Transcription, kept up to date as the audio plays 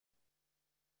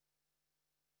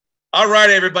All right,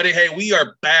 everybody. Hey, we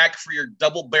are back for your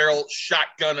double barrel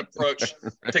shotgun approach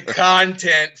to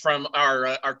content from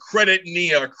our credit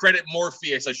Neo, our credit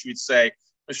Morpheus, I should say,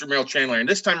 Mr. Merrill Chandler. And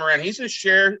this time around, he's going to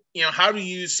share, how to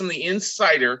use some of the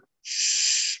insider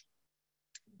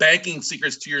banking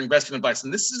secrets to your investment advice.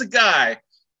 And this is a guy,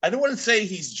 I don't want to say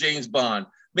he's James Bond.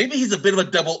 Maybe he's a bit of a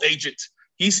double agent.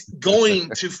 He's going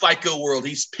to FICO world.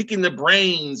 He's picking the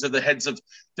brains of the heads of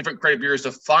different credit bureaus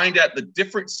to find out the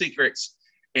different secrets.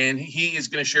 And he is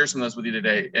going to share some of those with you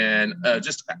today. And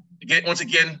once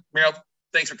again, Merrill,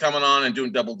 thanks for coming on and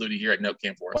doing double duty here at Note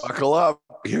Camp for us. Buckle up.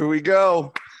 Here we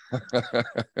go.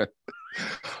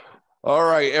 All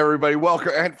right, everybody,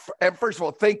 welcome. And first of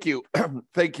all, thank you.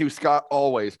 Thank you, Scott,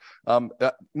 always.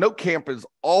 Note Camp is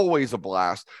always a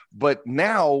blast. But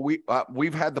now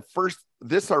we've had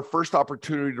this is our first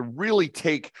opportunity to really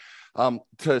take,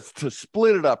 to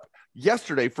split it up.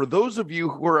 Yesterday, for those of you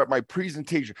who are at my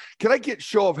presentation, can I get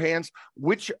show of hands?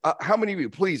 How many of you,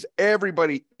 please,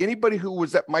 everybody, anybody who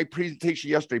was at my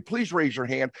presentation yesterday, please raise your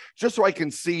hand just so I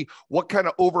can see what kind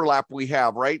of overlap we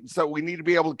have, right? So we need to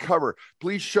be able to cover.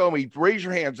 Please show me, raise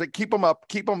your hands. Keep them up,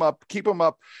 keep them up, keep them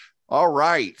up. All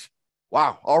right.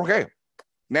 Wow. Okay.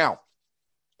 Now,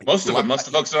 most of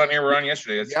the folks on here were on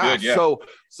yesterday. That's good. Yeah.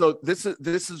 So this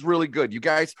is really good. You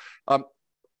guys,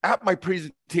 at my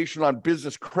presentation on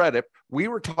business credit, we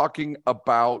were talking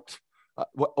about,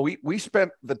 we spent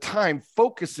the time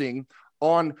focusing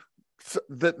on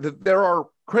there are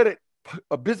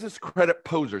business credit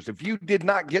posers. If you did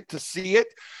not get to see it,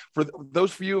 for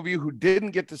those few of you who didn't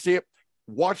get to see it,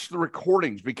 watch the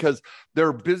recordings, because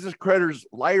they're business creditors,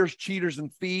 liars, cheaters,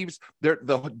 and thieves.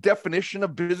 The definition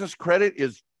of business credit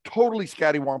is totally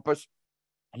scattywampus.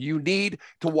 You need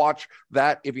to watch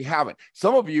that if you haven't.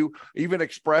 Some of you even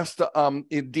expressed in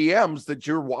DMs that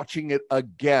you're watching it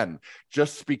again,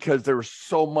 just because there's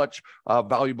so much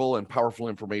valuable and powerful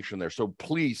information there. So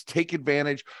please take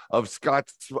advantage of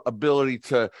Scott's ability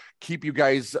to keep you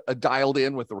guys dialed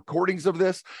in with the recordings of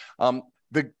this.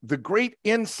 The great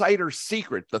insider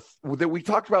secret that we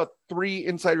talked about, 3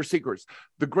 insider secrets.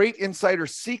 The great insider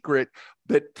secret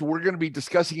that we're going to be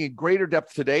discussing in greater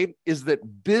depth today is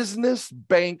that business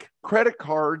bank credit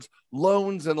cards,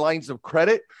 loans, and lines of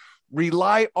credit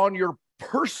rely on your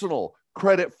personal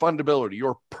credit fundability,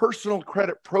 your personal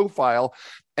credit profile.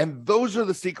 And those are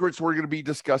the secrets we're going to be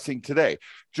discussing today.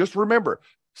 Just remember,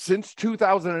 since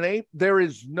 2008, there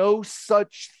is no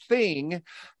such thing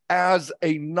as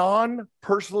a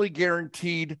non-personally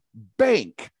guaranteed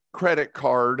bank credit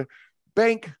card,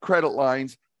 bank credit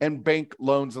lines, and bank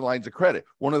loans and lines of credit.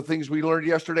 One of the things we learned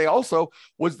yesterday also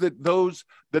was that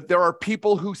there are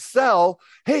people who sell,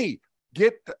 hey,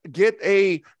 get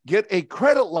a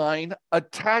credit line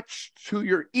attached to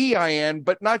your EIN,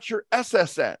 but not your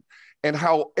SSN. And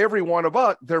how every one of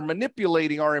us, they're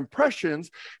manipulating our impressions,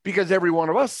 because every one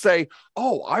of us say,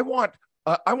 oh, I want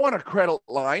a credit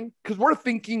line, because we're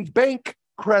thinking bank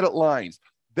credit lines.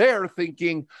 They're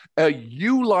thinking a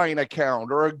Uline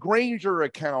account or a Granger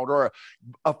account or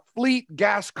a fleet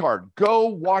gas card. Go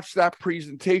watch that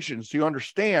presentation so you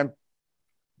understand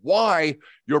why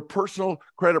your personal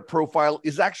credit profile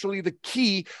is actually the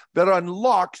key that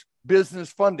unlocks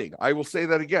business funding. I will say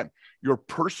that again. Your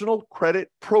personal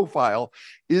credit profile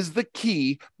is the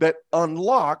key that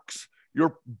unlocks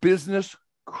your business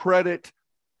credit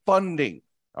funding.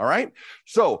 All right.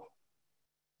 So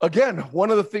again,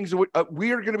 one of the things that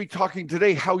we are going to be talking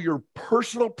today, how your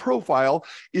personal profile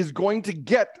is going to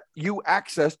get you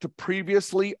access to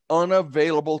previously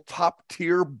unavailable top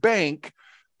tier bank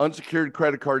unsecured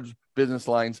credit cards, business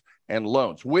lines, and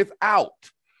loans without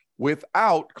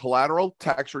collateral,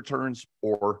 tax returns,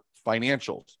 or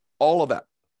financials. All of that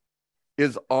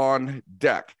is on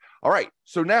deck. All right.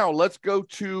 So now let's go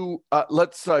to,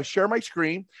 let's share my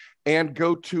screen and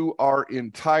go to our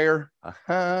entire,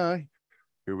 here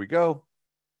we go.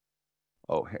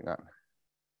 Oh, hang on.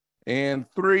 And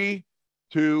 3,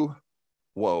 2,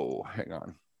 whoa, hang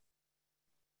on.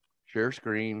 Share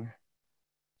screen,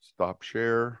 stop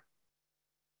share.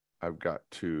 I've got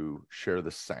to share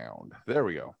the sound. There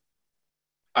we go.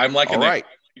 I'm liking All right.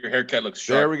 Your haircut looks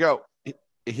sharp. There we go.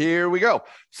 Here we go.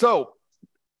 So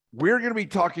we're going to be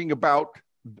talking about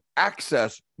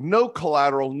access, no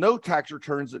collateral, no tax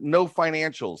returns, no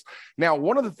financials. Now,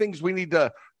 one of the things we need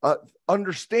to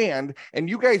understand, and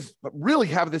you guys really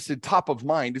have this in top of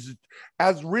mind, is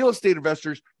as real estate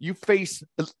investors, you face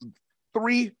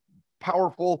 3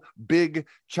 powerful, big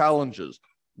challenges.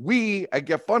 We at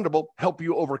Get Fundable help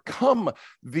you overcome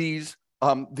these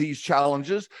these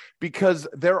challenges because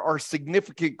there are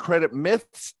significant credit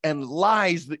myths and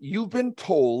lies that you've been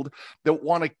told that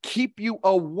want to keep you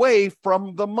away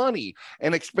from the money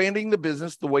and expanding the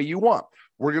business the way you want.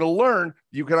 We're going to learn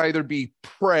you can either be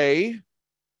prey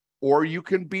or you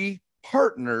can be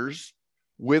partners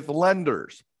with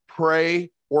lenders, prey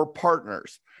or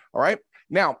partners. All right.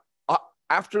 Now,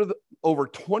 after over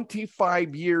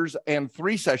 25 years and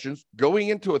 3 sessions, going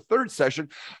into a 3rd session,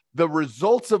 the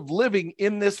results of living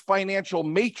in this financial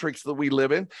matrix that we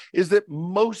live in is that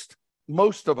most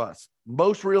of us,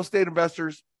 most real estate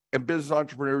investors and business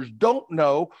entrepreneurs don't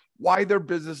know why their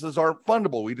businesses aren't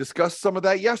fundable. We discussed some of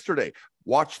that yesterday.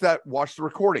 Watch the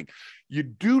recording. You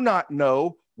do not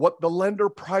know what the lender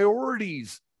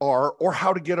priorities are or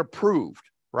how to get approved,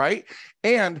 right?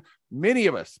 And many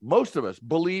of us, most of us,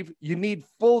 believe you need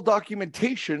full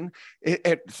documentation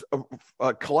at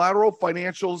collateral,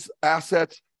 financials,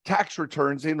 assets, tax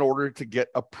returns in order to get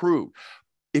approved.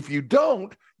 If you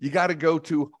don't, you got to go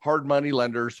to hard money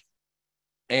lenders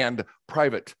and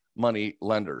private money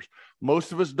lenders.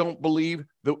 Most of us don't believe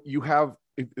that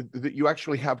you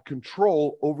actually have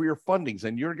control over your fundings.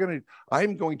 And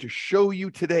I'm going to show you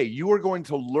today, you are going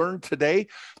to learn today,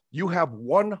 you have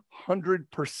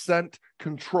 100%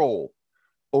 control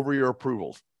over your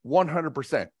approvals,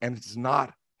 100%. And it's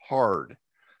not hard.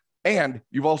 And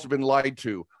you've also been lied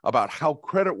to about how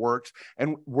credit works.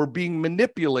 And we're being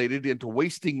manipulated into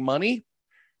wasting money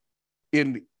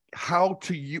in how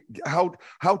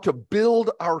to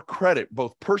build our credit,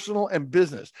 both personal and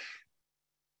business.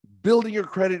 Building your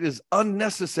credit is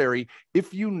unnecessary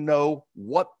if you know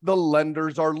what the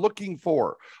lenders are looking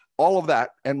for. All of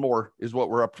that and more is what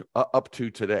we're up to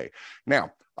today.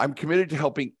 Now, I'm committed to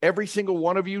helping every single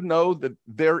one of you know that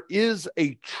there is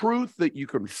a truth that you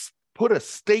can put a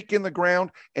stake in the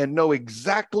ground and know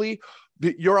exactly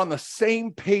that you're on the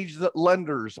same page that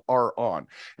lenders are on,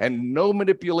 and no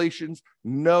manipulations,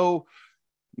 no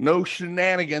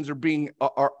shenanigans are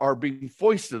being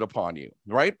foisted upon you,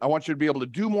 right? I want you to be able to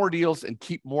do more deals and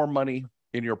keep more money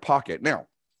in your pocket. Now,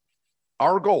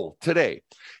 our goal today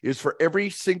is for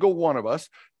every single one of us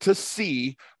to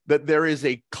see that there is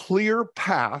a clear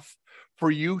path for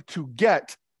you to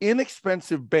get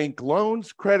inexpensive bank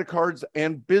loans, credit cards,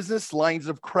 and business lines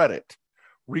of credit,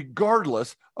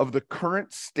 regardless of the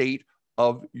current state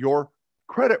of your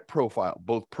credit profile,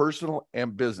 both personal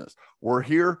and business. We're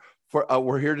here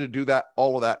to do that,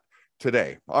 all of that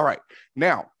today. All right.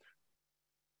 Now,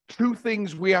 2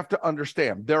 things we have to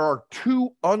understand. There are 2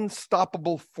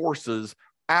 unstoppable forces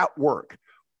at work,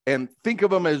 and think of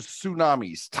them as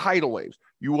tsunamis, tidal waves.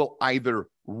 You will either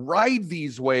ride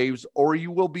these waves or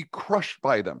you will be crushed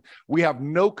by them. We have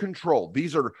no control.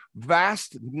 These are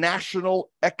vast national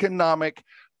economic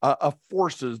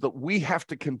forces that we have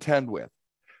to contend with.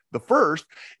 The first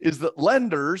is that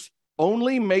lenders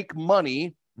only make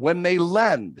money when they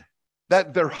lend,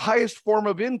 that their highest form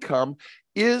of income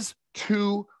is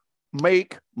to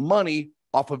make money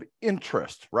off of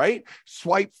interest, right?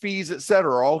 Swipe fees, et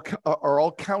cetera, are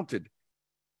all counted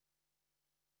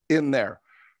in there.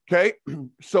 Okay.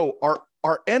 So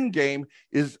our end game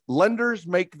is lenders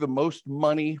make the most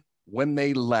money when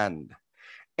they lend.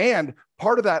 And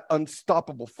part of that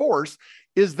unstoppable force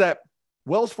is that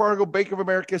Wells Fargo, Bank of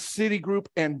America, Citigroup,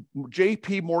 and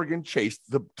JP Morgan Chase,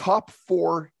 the top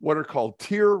 4 what are called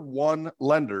tier 1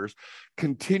 lenders,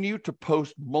 continue to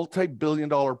post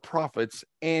multi-billion-dollar profits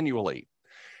annually.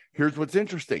 Here's what's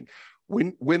interesting.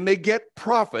 When they get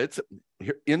profits,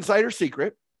 insider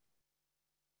secret,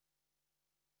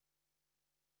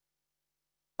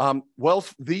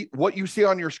 what you see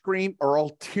on your screen are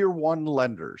all tier 1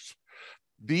 lenders.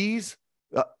 These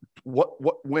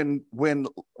when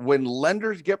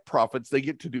lenders get profits, they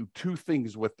get to do 2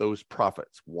 things with those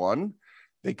profits. 1,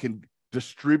 they can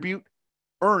distribute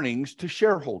earnings to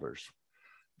shareholders.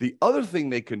 The other thing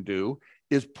they can do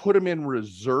is put them in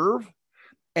reserve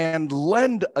and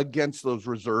lend against those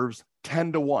reserves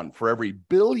 10 to 1. For every $1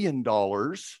 billion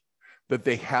that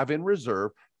they have in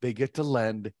reserve, they get to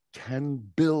lend 10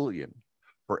 billion.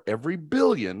 For every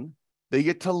billion, they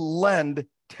get to lend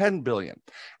 10 billion.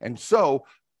 And so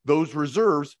those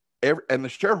reserves and the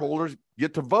shareholders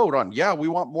get to vote on, yeah, we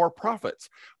want more profits.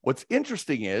 What's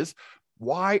interesting is,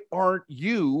 why aren't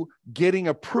you getting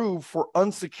approved for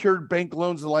unsecured bank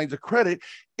loans and lines of credit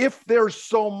if there's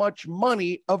so much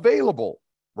money available,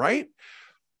 right?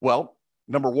 Well,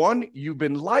 number 1, you've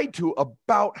been lied to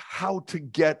about how to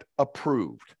get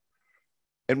approved.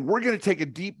 And we're going to take a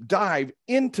deep dive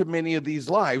into many of these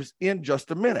lives in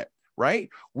just a minute, right?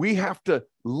 We have to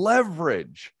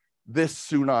leverage this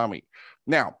tsunami.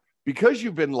 Now, because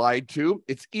you've been lied to,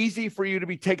 it's easy for you to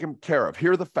be taken care of.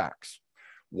 Here are the facts.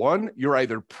 One, you're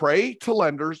either prey to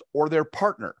lenders or their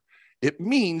partner. It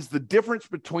means the difference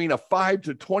between a $5,000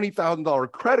 to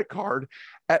 $20,000 credit card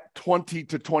at 20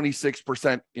 to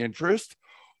 26% interest,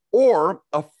 or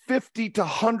a $50,000 to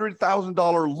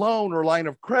 $100,000 loan or line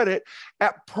of credit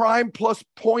at prime plus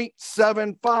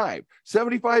 0.75,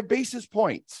 75 basis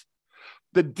points.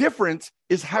 The difference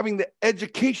is having the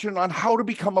education on how to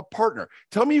become a partner.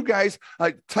 Tell me, you guys,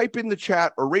 type in the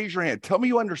chat or raise your hand. Tell me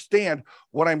you understand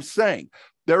what I'm saying.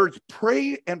 There's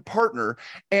prey and partner,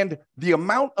 and the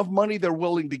amount of money they're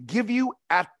willing to give you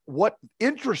at what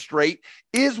interest rate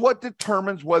is what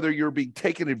determines whether you're being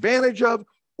taken advantage of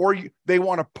or they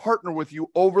want to partner with you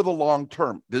over the long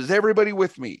term. Is everybody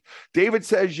with me? David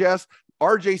says yes.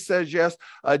 RJ says yes.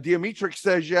 Dimitri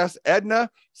says yes. Edna,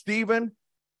 Stephen,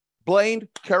 Blaine,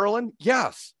 Carolyn,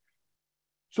 yes.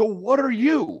 So what are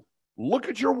you? Look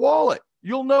at your wallet.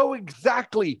 You'll know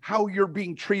exactly how you're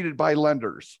being treated by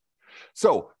lenders.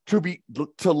 So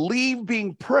to leave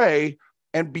being prey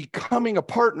and becoming a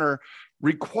partner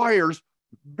requires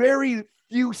very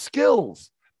few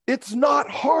skills. It's not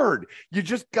hard. You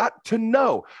just got to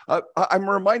know. I'm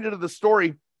reminded of the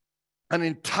story. An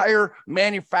entire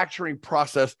manufacturing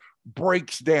process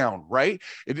breaks down, right?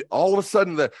 All of a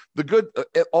sudden,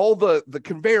 all the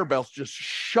conveyor belts just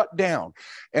shut down,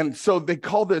 and so they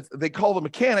call the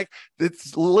mechanic.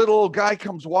 This little guy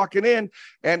comes walking in,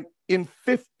 and in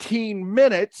 15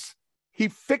 minutes, he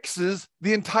fixes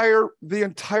the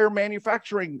entire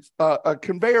manufacturing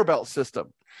conveyor belt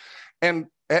system, and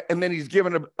then he's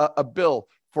given a bill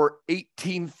for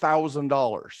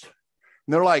 $18,000. And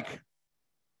they're like,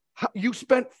 "You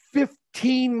spent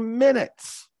 15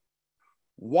 minutes.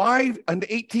 Why an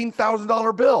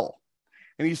 $18,000 bill?"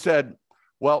 And he said,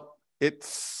 "Well,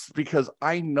 it's because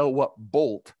I know what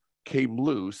bolt came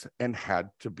loose and had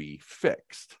to be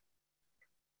fixed."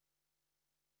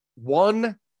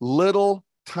 One little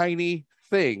tiny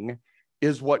thing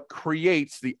is what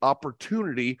creates the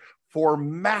opportunity for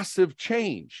massive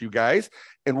change, you guys.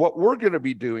 And what we're going to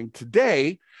be doing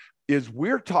today is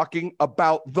we're talking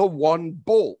about the one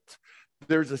bolt.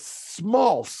 There's a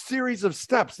small series of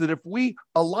steps that if we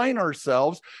align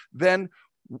ourselves, then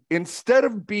instead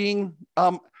of being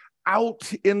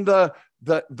out in the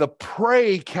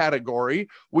prey category,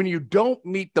 when you don't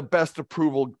meet the best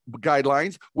approval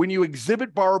guidelines, when you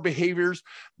exhibit borrower behaviors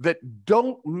that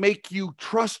don't make you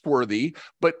trustworthy,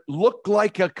 but look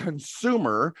like a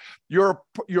consumer, your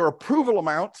approval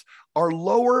amounts are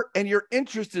lower and your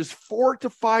interest is 4 to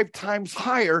 5 times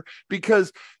higher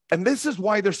and this is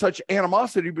why there's such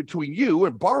animosity between you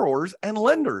and borrowers and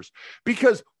lenders,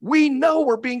 because we know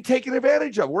we're being taken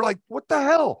advantage of. We're like, what the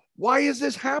hell? Why is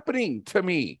this happening to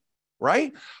me?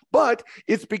 Right? But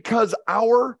it's because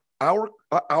our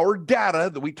data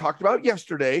that we talked about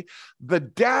yesterday, the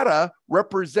data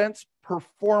represents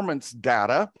performance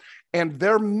data, and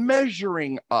they're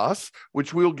measuring us,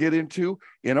 which we'll get into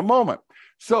in a moment.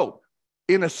 So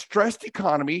in a stressed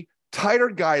economy, tighter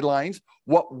guidelines,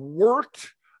 what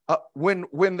worked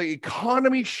when the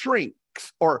economy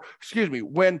shrinks,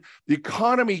 when the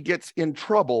economy gets in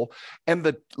trouble and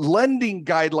the lending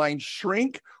guidelines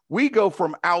shrink, we go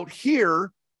from out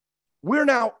here, we're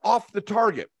now off the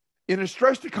target. In a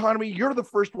stressed economy, you're the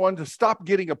first one to stop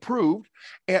getting approved,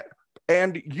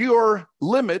 and your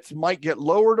limits might get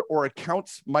lowered or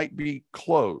accounts might be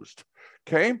closed.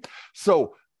 Okay?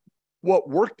 So what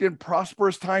worked in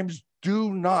prosperous times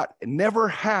never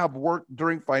have worked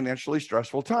during financially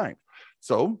stressful times.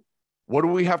 So what do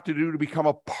we have to do to become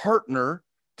a partner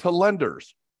to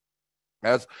lenders?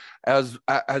 As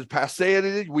Passé it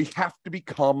is, we have to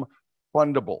become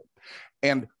fundable.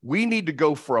 And we need to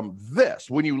go from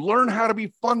this. When you learn how to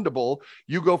be fundable,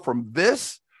 you go from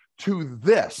this to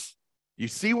this. You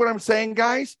see what I'm saying,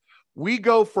 guys? We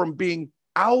go from being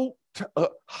out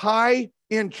high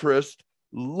interest,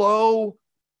 low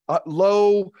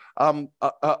approval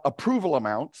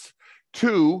amounts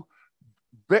to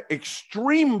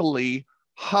extremely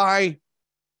high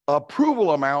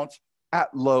approval amounts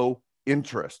at low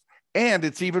interest. And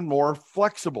it's even more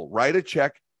flexible. Write a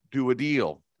check, do a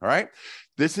deal. All right.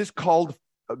 This is called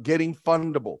getting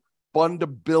fundable,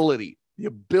 fundability, the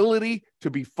ability to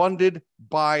be funded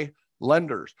by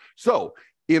lenders. So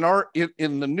in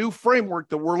the new framework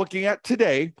that we're looking at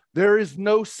today, there is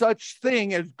no such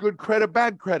thing as good credit,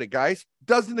 bad credit, guys.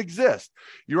 Doesn't exist.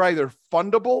 You're either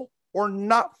fundable or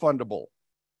not fundable.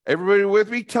 Everybody with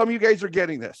me? Tell me you guys are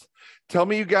getting this. Tell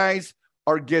me you guys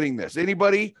are getting this.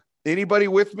 Anybody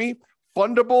with me?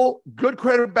 Fundable, good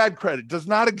credit, bad credit does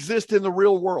not exist in the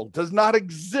real world, does not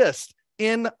exist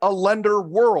in a lender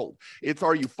world. It's,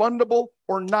 are you fundable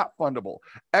or not fundable?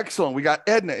 Excellent. We got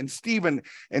Edna and Stephen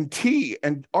and T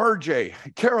and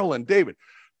RJ, Carolyn, David,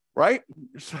 right?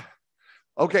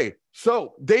 Okay,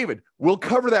 so David, we'll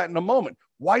cover that in a moment.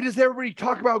 Why does everybody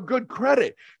talk about good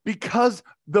credit? Because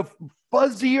the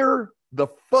fuzzier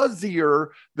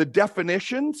the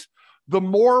definitions, the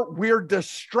more we're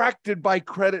distracted by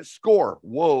credit score.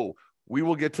 Whoa, we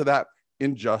will get to that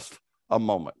in just a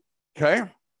moment, okay?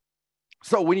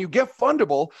 So when you get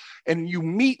fundable and you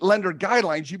meet lender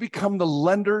guidelines, you become the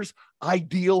lender's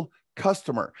ideal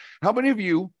customer. How many of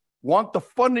you want the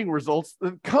funding results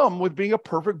that come with being a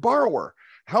perfect borrower?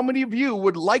 How many of you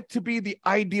would like to be the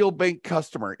ideal bank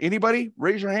customer? Anybody?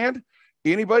 Raise your hand.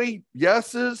 Anybody?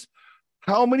 Yeses.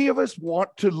 How many of us want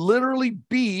to literally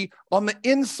be on the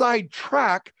inside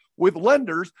track with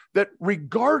lenders that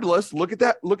regardless, look at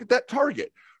that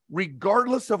target,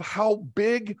 regardless of how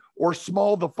big or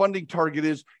small the funding target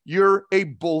is, you're a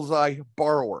bullseye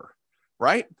borrower,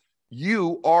 right?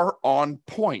 You are on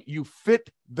point. You fit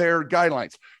their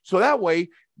guidelines. So that way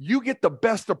you get the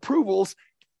best approvals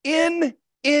in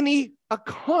any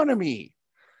economy.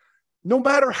 No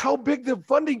matter how big the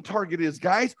funding target is,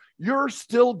 guys, you're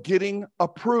still getting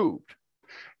approved.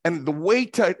 And the way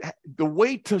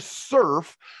to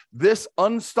surf this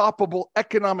unstoppable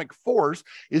economic force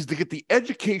is to get the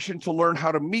education to learn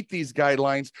how to meet these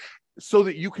guidelines so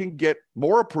that you can get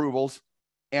more approvals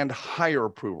and higher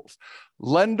approvals.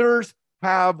 Lenders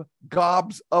have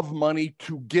gobs of money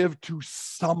to give to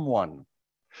someone,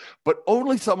 but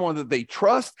only someone that they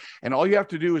trust. And all you have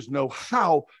to do is know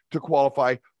how to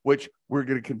qualify, which we're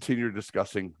going to continue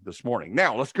discussing this morning.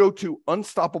 Now, let's go to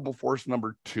unstoppable force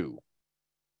number 2.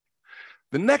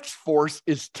 The next force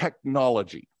is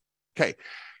technology. Okay.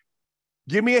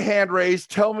 Give me a hand raise.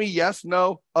 Tell me yes,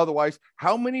 no. Otherwise,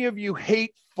 how many of you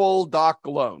hate full doc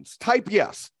loans? Type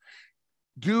yes.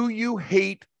 Do you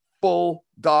hate full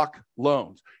doc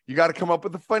loans? You got to come up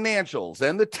with the financials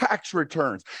and the tax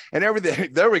returns and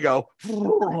everything. There we go.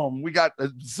 We got a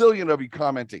zillion of you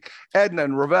commenting. Edna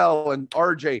and Ravel and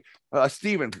RJ,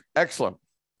 Stephen, excellent.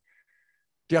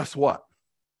 Guess what?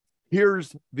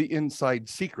 Here's the inside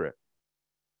secret.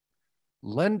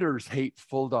 Lenders hate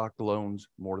full doc loans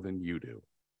more than you do.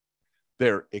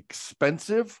 They're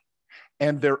expensive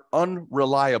and they're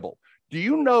unreliable. Do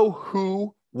you know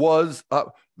who was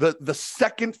the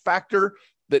second factor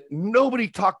that nobody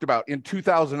talked about in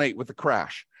 2008 with the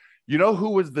crash? You know who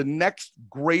was the next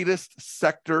greatest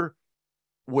sector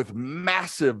with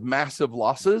massive, massive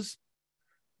losses?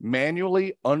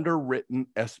 Manually underwritten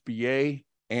SBA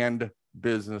and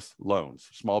business loans,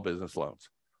 small business loans.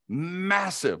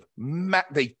 Massive,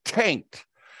 they tanked.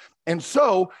 And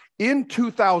so in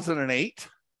 2008,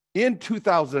 they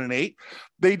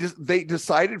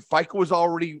decided, FICO was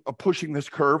already pushing this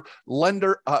curve.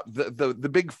 Lender, the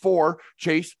big four,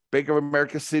 Chase, Bank of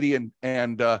America, Citi,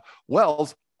 and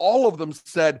Wells, all of them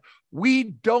said, we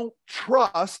don't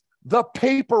trust the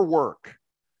paperwork.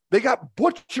 They got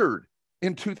butchered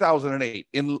in 2008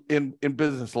 in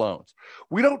business loans.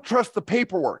 We don't trust the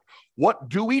paperwork. What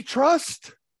do we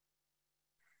trust?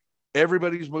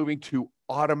 Everybody's moving to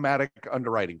automatic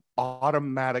underwriting,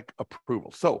 automatic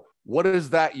approval. So what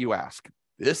is that, you ask?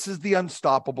 This is the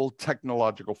unstoppable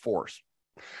technological force.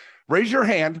 Raise your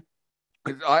hand.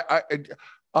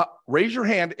 Raise your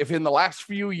hand if in the last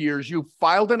few years you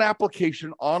filed an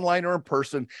application online or in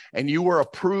person and you were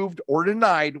approved or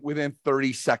denied within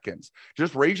 30 seconds.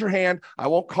 Just raise your hand. I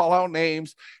won't call out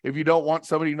names if you don't want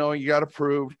somebody knowing you got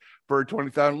approved for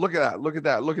 20,000. Look at that. Look at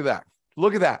that. Look at that.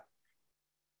 Look at that.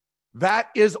 That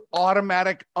is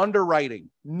automatic underwriting.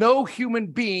 No human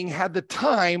being had the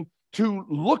time to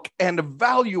look and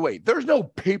evaluate. There's no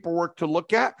paperwork to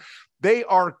look at. They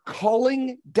are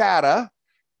culling data.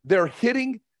 They're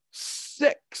hitting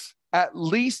at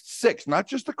least six, not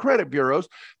just the credit bureaus.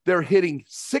 They're hitting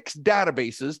 6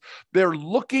 databases. They're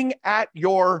looking at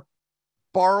your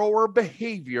borrower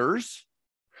behaviors,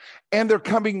 and they're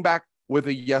coming back with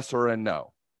a yes or a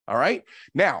no. All right.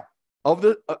 Now,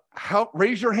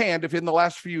 raise your hand if in the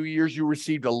last few years you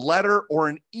received a letter or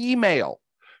an email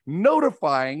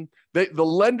notifying that the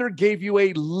lender gave you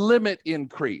a limit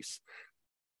increase.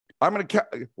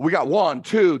 We got 1,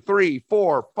 2, 3,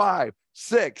 4, 5,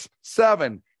 6,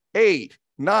 7, 8,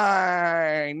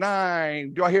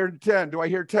 9. Do I hear 10? Do I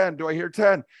hear 10? Do I hear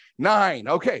 10? 9.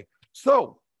 Okay.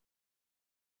 So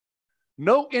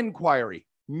no inquiry,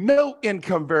 no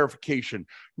income verification,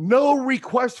 no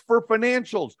request for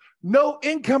financials, no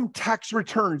income tax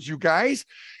returns, you guys.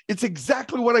 It's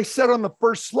exactly what I said on the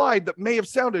first slide that may have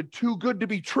sounded too good to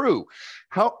be true.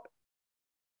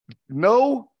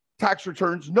 No tax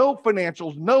returns, no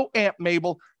financials, no Aunt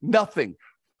Mabel, nothing.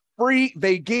 Free.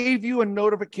 They gave you a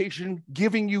notification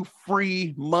giving you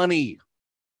free money.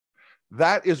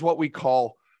 That is what we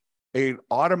call an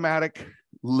automatic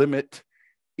limit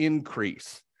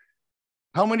increase.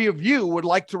 How many of you would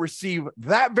like to receive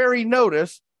that very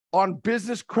notice on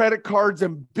business credit cards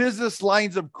and business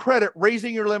lines of credit,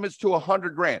 raising your limits to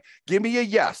 100 grand? Give me a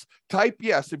yes. Type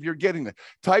yes if you're getting it.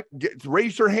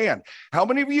 Raise your hand. How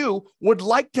many of you would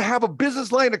like to have a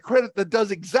business line of credit that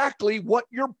does exactly what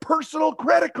your personal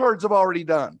credit cards have already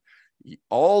done?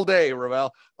 All day,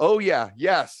 Ravel. Oh yeah,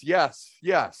 yes, yes,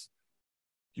 yes.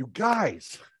 You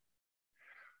guys,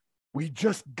 we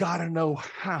just got to know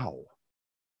how.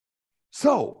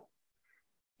 So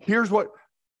here's what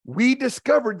we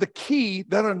discovered: the key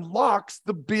that unlocks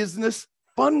the business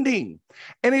funding,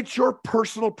 and it's your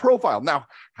personal profile. Now,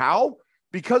 how?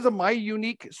 Because of my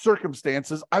unique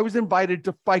circumstances, I was invited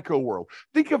to FICO World.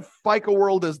 Think of FICO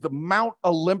World as the Mount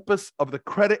Olympus of the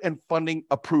credit and funding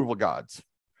approval gods.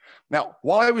 Now,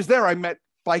 while I was there, I met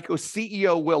FICO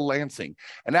CEO Will Lansing,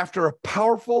 and after a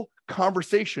powerful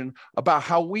conversation about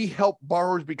how we help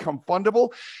borrowers become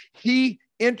fundable, he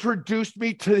introduced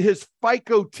me to his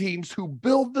FICO teams who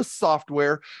build the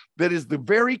software that is the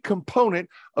very component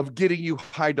of getting you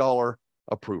high dollar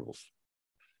approvals.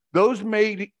 Those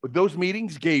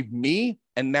meetings gave me,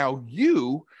 and now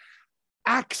you,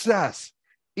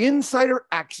 insider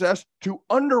access to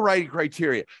underwriting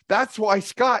criteria. That's why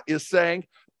Scott is saying,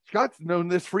 Scott's known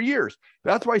this for years.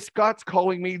 That's why Scott's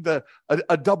calling me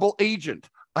a double agent.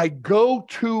 I go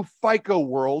to FICO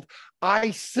World.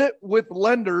 I sit with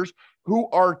lenders who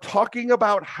are talking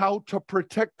about how to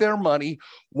protect their money,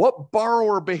 what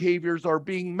borrower behaviors are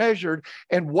being measured,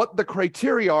 and what the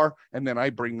criteria are. And then I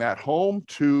bring that home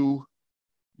to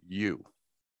you.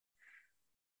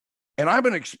 And I'm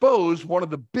going to expose one of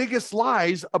the biggest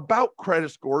lies about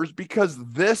credit scores, because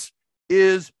this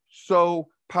is so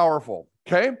powerful.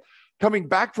 Okay. Coming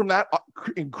back from that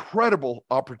incredible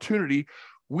opportunity,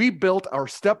 we built our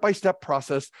step-by-step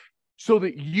process so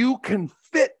that you can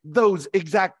fit those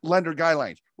exact lender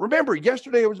guidelines. Remember,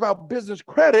 yesterday it was about business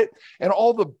credit and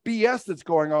all the BS that's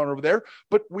going on over there,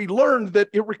 but we learned that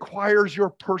it requires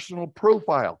your personal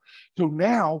profile. So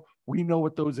now we know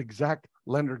what those exact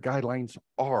lender guidelines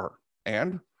are.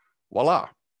 And voila,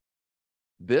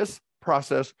 this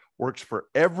process works for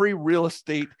every real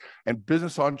estate and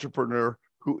business entrepreneur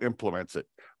who implements it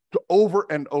over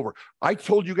and over. I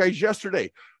told you guys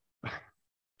yesterday,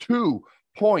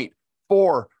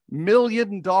 $2.4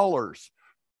 million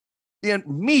in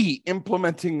me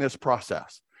implementing this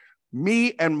process.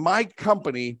 Me and my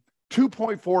company,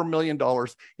 $2.4 million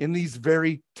in these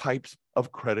very types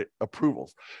of credit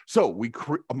approvals. So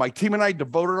my team and I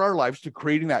devoted our lives to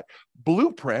creating that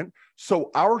blueprint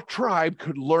so our tribe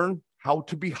could learn how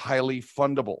to be highly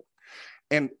fundable.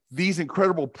 And these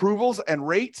incredible approvals and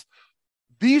rates,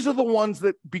 these are the ones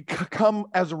that come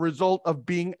as a result of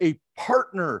being a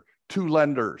partner to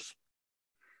lenders.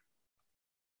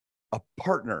 A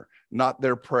partner, not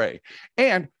their prey.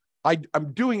 And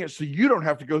I'm doing it so you don't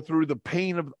have to go through the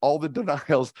pain of all the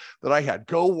denials that I had.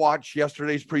 Go watch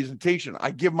yesterday's presentation.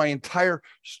 I give my entire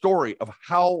story of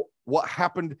what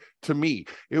happened to me.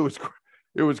 It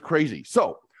was crazy.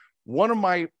 So one of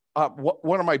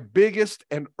my biggest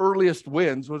and earliest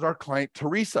wins was our client,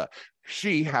 Teresa.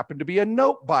 She happened to be a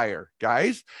note buyer,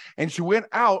 guys, and she went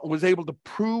out and was able to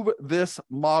prove this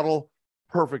model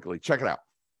perfectly. Check it out.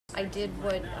 I did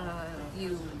what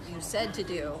you said to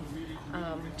do,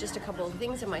 just a couple of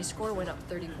things, and my score went up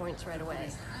 30 points right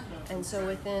away. And so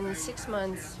within 6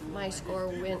 months, my score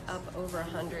went up over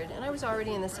 100, and I was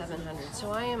already in the 700.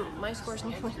 So my score's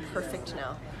nearly perfect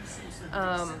now.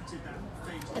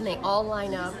 And they all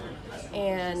line up,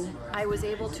 and I was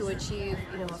able to achieve,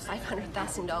 a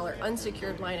 $500,000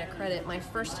 unsecured line of credit my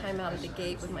first time out of the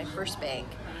gate with my first bank.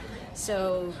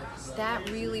 So that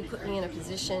really put me in a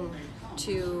position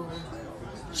to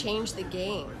change the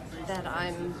game that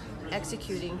I'm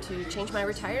executing to change my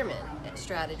retirement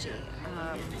strategy.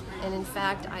 And in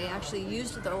fact, I actually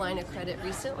used the line of credit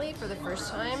recently for the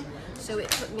first time, so it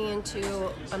put me into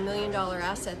 $1 million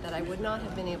asset that I would not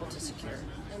have been able to secure.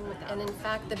 And in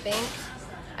fact, the bank,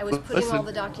 I was putting all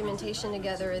the documentation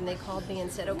together, and they called me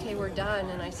and said, okay, we're done.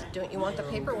 And I said, don't you want the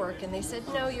paperwork? And they said,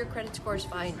 no, your credit score is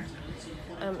fine.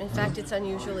 In fact, it's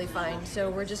unusually fine, so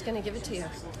we're just going to give it to you.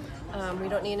 We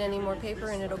don't need any more paper,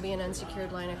 and it'll be an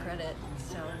unsecured line of credit.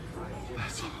 So,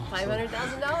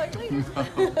 $500,000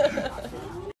 later.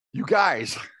 You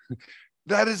guys,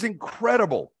 that is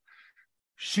incredible.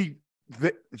 She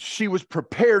was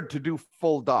prepared to do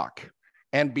full doc,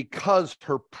 and because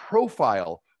her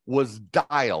profile was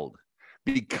dialed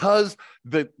because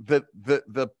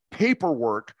the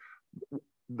paperwork,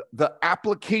 the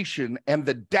application and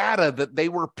the data that they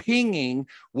were pinging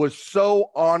was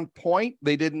so on point.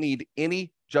 They didn't need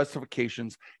any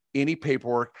justifications, any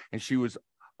paperwork. And she was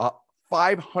a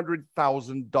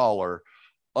 $500,000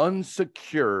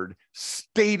 unsecured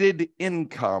stated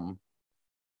income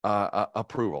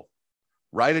approval.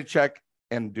 Write a check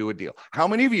and do a deal. How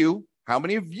many of you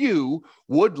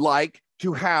would like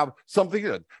to have something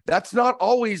good? That's not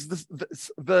always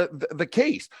the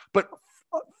case, but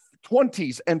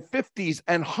 20s and 50s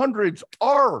and hundreds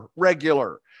are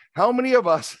regular. How many of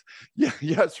us?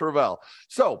 Yes, Ravel.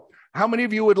 So how many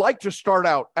of you would like to start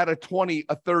out at a 20,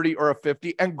 a 30, or a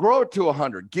 50 and grow it to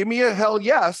 100? Give me a hell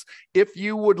yes if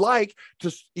you would like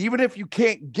to, even if you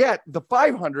can't get the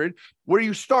 500, where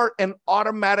you start an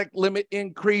automatic limit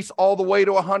increase all the way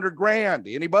to 100 grand.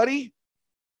 Anybody?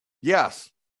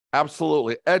 Yes,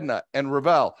 absolutely. Edna and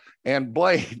Ravel and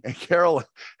Blaine and Carol,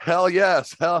 hell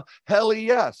yes, hell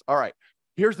yes. All right,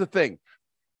 here's the thing.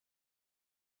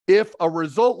 If a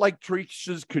result like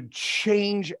Teresa's could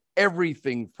change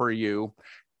everything for you,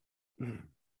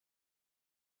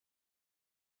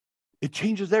 it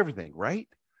changes everything, right?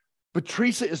 But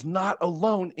Teresa is not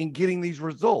alone in getting these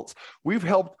results. We've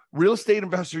helped real estate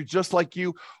investors just like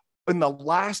you in the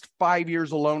last 5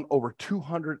 years alone, over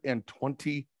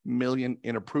 220 million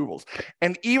in approvals.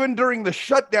 And even during the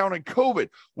shutdown and COVID,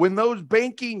 when those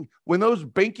banking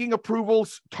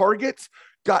approvals targets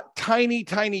got tiny,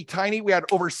 we had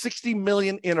over 60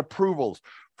 million in approvals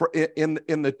for in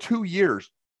the 2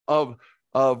 years of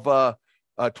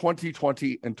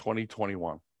 2020 and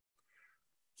 2021.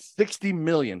 60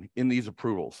 million in these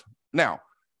approvals. Now,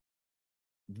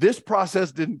 this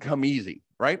process didn't come easy,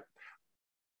 right?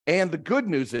 And the good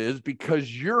news is,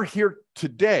 because you're here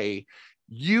today,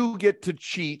 you get to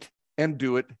cheat and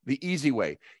do it the easy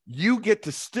way. You get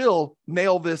to still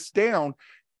nail this down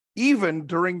even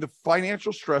during the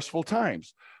financial stressful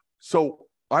times. So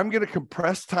I'm going to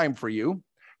compress time for you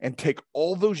and take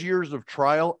all those years of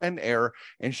trial and error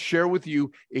and share with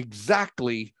you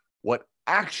exactly what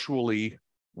actually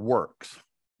works.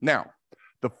 Now,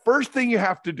 the first thing you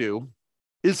have to do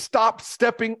is stop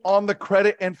stepping on the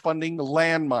credit and funding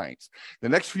landmines. The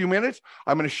next few minutes,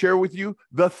 I'm going to share with you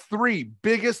the 3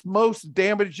 biggest, most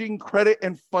damaging credit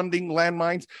and funding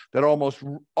landmines that almost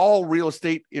all real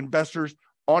estate investors,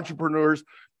 entrepreneurs,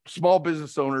 small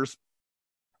business owners,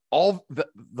 all the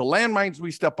landmines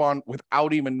we step on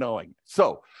without even knowing.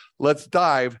 So let's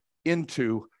dive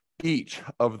into each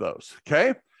of those,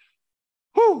 okay?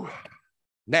 Whew.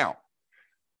 Now,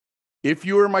 if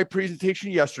you were in my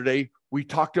presentation yesterday, we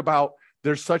talked about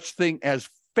there's such thing as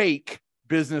fake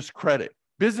business credit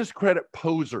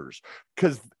posers,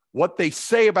 because what they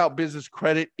say about business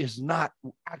credit is not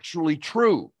actually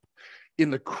true. In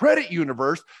the credit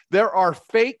universe, there are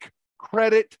fake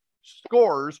credit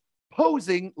scores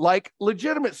posing like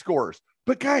legitimate scores.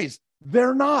 But guys,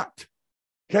 they're not.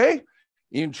 Okay?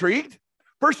 Intrigued?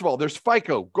 First of all, there's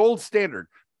FICO, gold standard.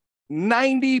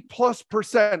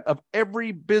 90+% of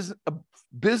every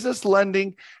business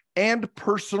lending and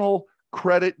personal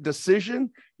credit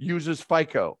decision uses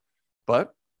FICO.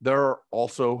 But there are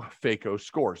also FACO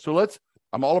scores. So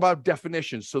I'm all about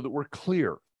definitions so that we're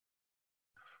clear.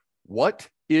 What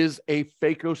is a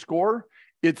FACO score?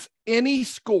 It's any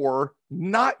score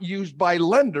not used by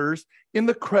lenders in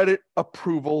the credit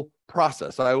approval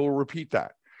process. I will repeat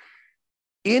that.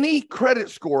 Any credit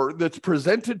score that's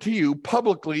presented to you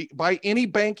publicly by any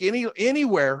bank,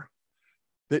 anywhere,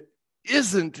 that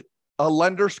isn't a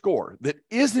lender score, that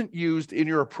isn't used in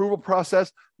your approval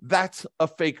process, that's a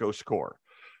FACO score.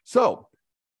 So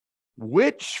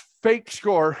which fake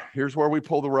score, here's where we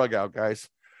pull the rug out, guys.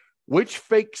 Which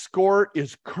fake score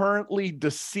is currently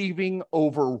deceiving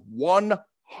over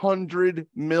 100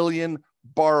 million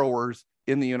borrowers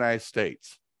in the United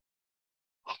States?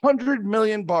 100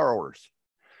 million borrowers.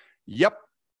 Yep,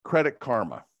 Credit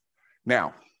Karma.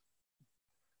 Now,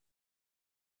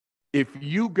 if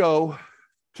you go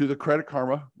to the Credit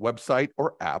Karma website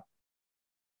or app,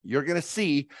 you're going to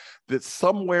see that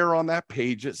somewhere on that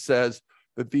page it says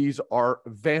that these are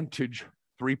Vantage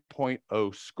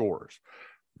 3.0 scores.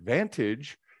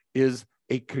 Vantage is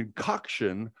a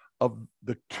concoction of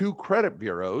the 2 credit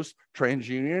bureaus,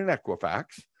 TransUnion and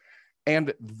Equifax,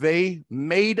 and they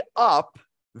made up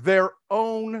their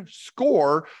own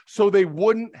score so they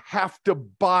wouldn't have to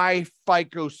buy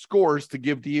FICO scores to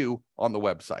give to you on the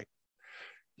website.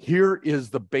 Here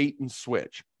is the bait and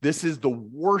switch. This is the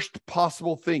worst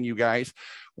possible thing, you guys.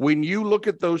 When you look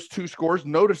at those 2 scores,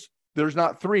 notice there's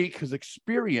not 3 because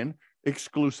Experian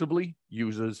exclusively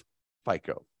uses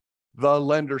FICO. the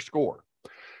lender score.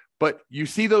 But you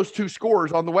see those two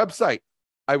scores on the website.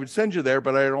 I would send you there,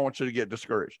 but I don't want you to get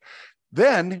discouraged.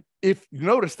 Then if you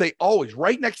notice, they always,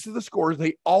 right next to the scores,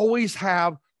 they always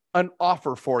have an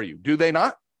offer for you. Do they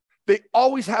not? They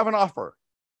always have an offer.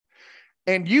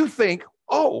 And you think,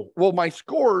 oh, well, my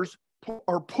scores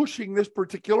are pushing this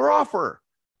particular offer.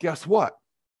 Guess what?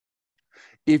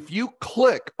 If you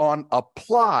click on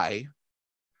apply,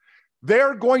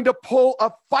 they're going to pull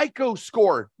a FICO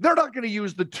score. They're not going to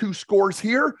use the two scores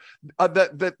here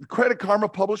that Credit Karma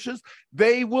publishes.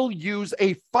 They will use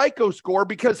a FICO score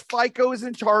because FICO is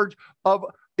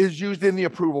is used in the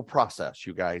approval process,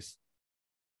 you guys.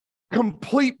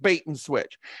 Complete bait and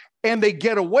switch. And they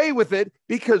get away with it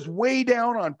because way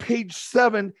down on page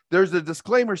 7, there's a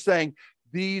disclaimer saying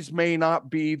these may not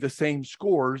be the same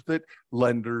scores that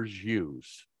lenders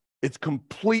use. It's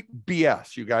complete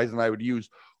BS, you guys, and I would use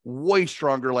way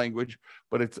stronger language,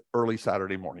 but it's early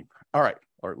Saturday morning. All right,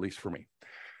 or at least for me.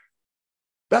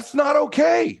 That's not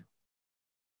okay.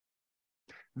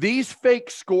 These fake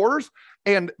scores,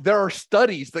 and there are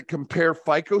studies that compare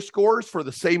FICO scores for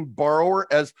the same borrower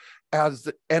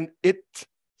and it's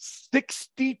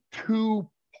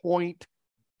 62-point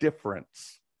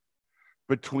difference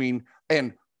between,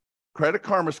 and Credit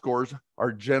Karma scores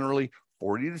are generally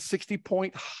 40 to 60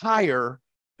 point higher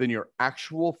than your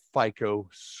actual FICO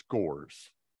scores.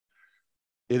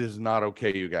 It is not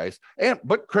okay, you guys.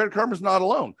 But Credit Karma is not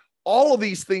alone. All of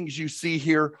these things you see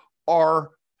here are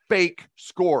fake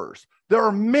scores. There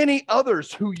are many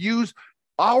others who use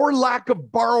our lack of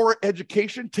borrower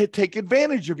education to take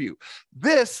advantage of you.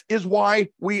 This is why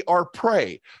we are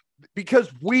prey, because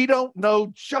we don't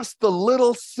know just the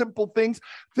little simple things.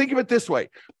 Think of it this way.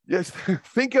 Yes,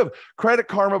 think of Credit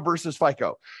Karma versus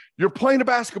FICO. You're playing a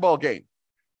basketball game.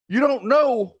 You don't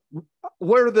know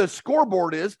where the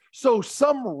scoreboard is, so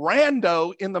some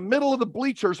rando in the middle of the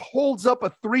bleachers holds up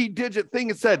a 3-digit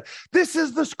thing and said, "This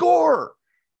is the score."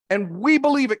 And we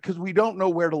believe it because we don't know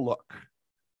where to look.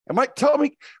 Tell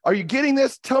me, are you getting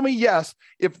this? Tell me yes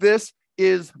if this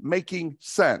is making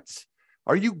sense.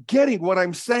 Are you getting what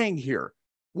I'm saying here?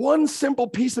 One simple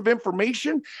piece of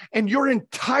information and your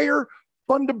entire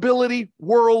fundability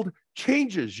world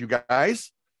changes, you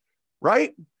guys,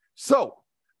 right? So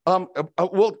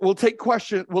we'll take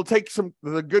questions. We'll take some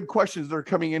of the good questions that are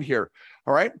coming in here.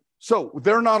 All right. So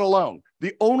they're not alone.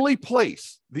 The only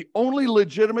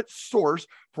legitimate source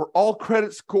for all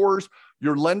credit scores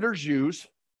your lenders use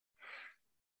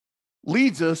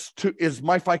leads us to is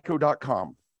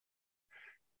myfico.com.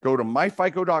 Go to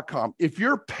myfico.com. If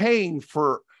you're paying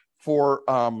for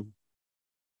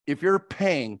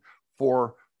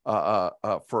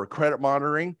credit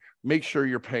monitoring, make sure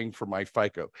you're paying for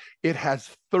myFICO. It has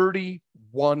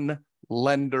 31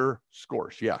 lender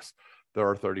scores. Yes, there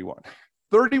are 31.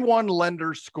 31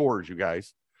 lender scores, you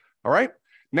guys. All right.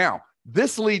 Now,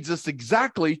 this leads us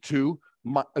exactly to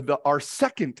our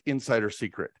second insider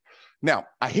secret. Now,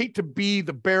 I hate to be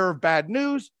the bearer of bad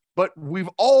news, but we've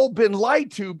all been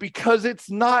lied to because it's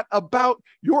not about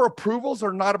your approvals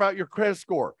are not about your credit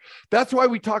score. That's why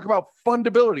we talk about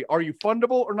fundability. Are you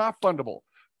fundable or not fundable?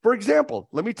 For example,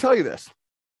 let me tell you this.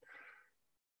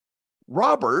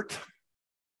 Robert,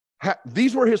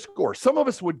 these were his scores. Some of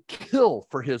us would kill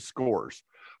for his scores,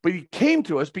 but he came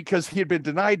to us because he had been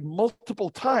denied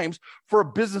multiple times for a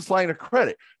business line of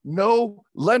credit. No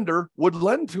lender would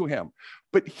lend to him.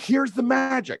 But here's the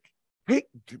magic. Hey,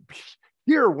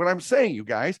 hear what I'm saying, you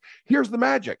guys. Here's the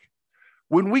magic.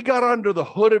 When we got under the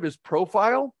hood of his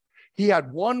profile, he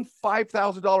had one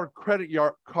 $5,000 credit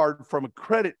card from a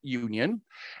credit union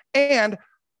and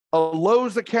a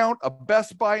Lowe's account, a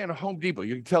Best Buy, and a Home Depot.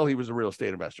 You can tell he was a real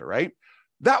estate investor, right?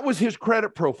 That was his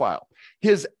credit profile.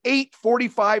 His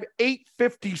 845,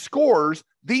 850 scores,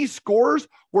 these scores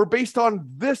were based on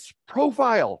this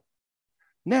profile.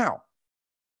 Now,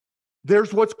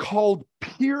 there's what's called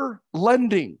peer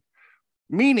lending,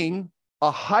 meaning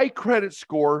a high credit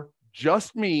score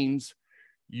just means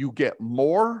you get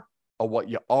more of what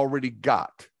you already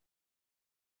got.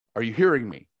 Are you hearing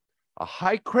me? A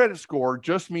high credit score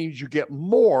just means you get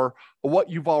more of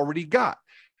what you've already got.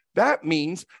 That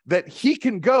means that he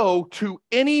can go to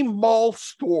any mall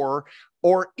store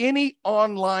or any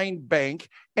online bank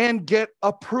and get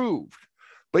approved,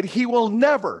 but he will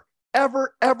never,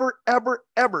 ever, ever, ever,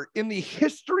 ever in the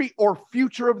history or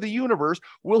future of the universe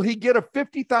will he get a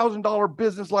 $50,000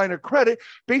 business line of credit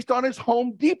based on his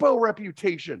Home Depot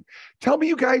reputation. Tell me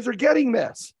you guys are getting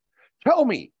this. Tell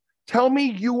me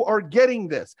you are getting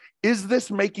this. Is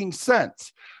this making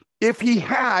sense? If he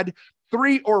had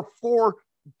 3 or 4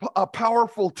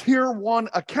 powerful tier one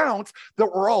accounts that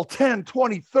were all $10,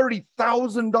 $20,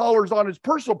 $30,000 on his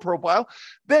personal profile,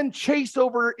 then Chase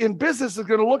over in business is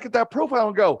going to look at that profile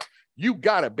and go, you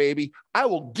got it, baby. I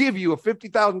will give you a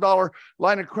 $50,000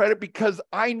 line of credit because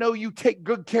I know you take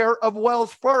good care of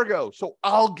Wells Fargo. So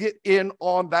I'll get in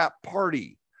on that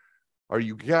party. Are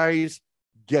you guys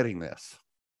getting this?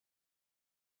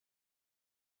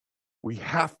 We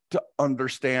have to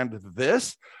understand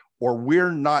this, or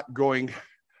we're not going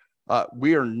to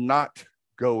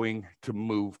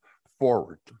move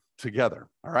forward together.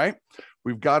 All right.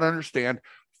 We've got to understand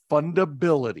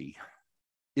fundability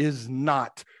is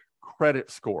not credit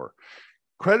score.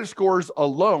 Credit scores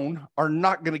alone are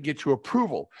not going to get you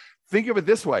approval. Think of it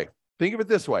this way.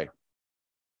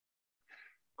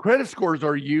 Credit scores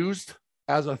are used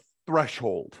as a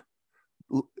threshold.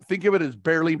 Think of it as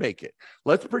barely make it.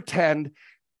 Let's pretend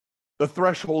the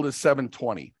threshold is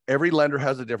 720. Every lender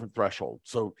has a different threshold.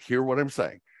 So hear what I'm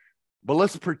saying. But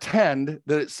let's pretend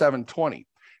that it's 720.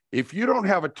 If you don't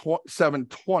have a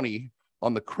 720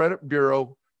 on the credit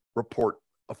bureau report,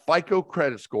 a FICO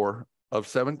credit score of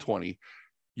 720,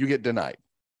 you get denied.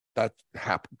 That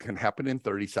can happen in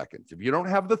 30 seconds. If you don't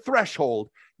have the threshold,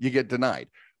 you get denied.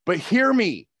 But hear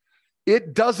me.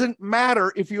 It doesn't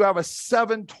matter if you have a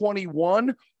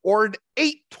 721 or an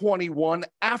 821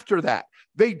 after that.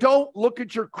 They don't look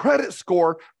at your credit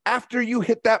score after you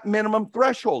hit that minimum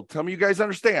threshold. Tell me you guys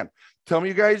understand. Tell me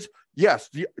you guys, yes.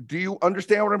 Do you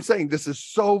understand what I'm saying? This is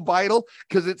so vital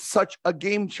because it's such a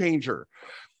game changer.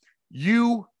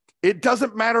 It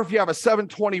doesn't matter if you have a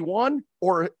 721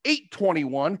 or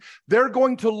 821. They're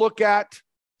going to look at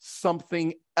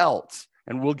something else.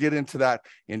 And we'll get into that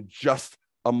in just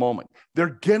a moment.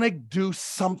 They're going to do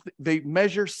something. They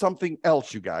measure something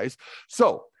else, you guys.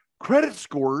 So credit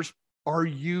scores are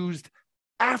used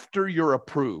after you're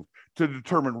approved to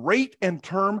determine rate and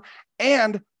term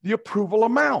and the approval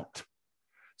amount.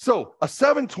 So a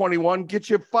 721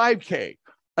 gets you $5K.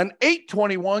 An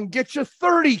 821 gets you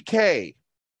 $30K.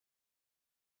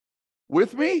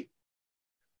 With me?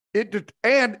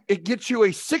 And it gets you a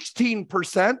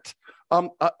 16%.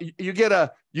 You get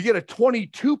a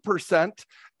 22%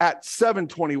 at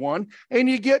 721, and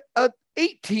you get a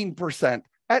 18%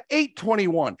 at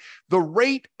 821. The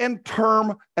rate and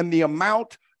term and the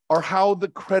amount are how the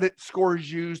credit score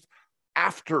is used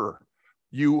after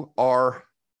you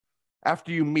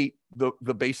meet the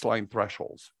baseline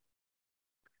thresholds.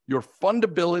 Your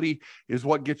fundability is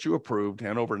what gets you approved,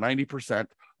 and over 90%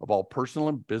 of all personal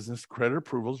and business credit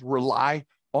approvals rely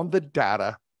on the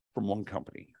data from one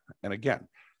company. And again,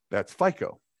 that's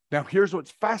FICO. Now, here's what's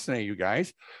fascinating, you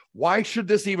guys. Why should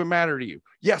this even matter to you?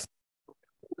 Yes.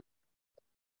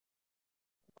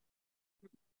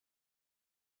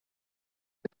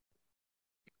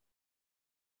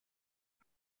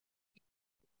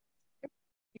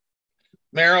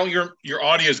 Merrill, your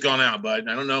audio's gone out, bud.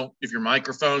 I don't know if your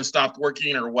microphone stopped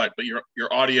working or what, but your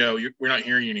audio, we're not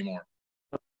hearing you anymore.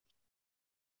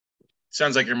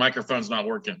 Sounds like your microphone's not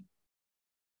working.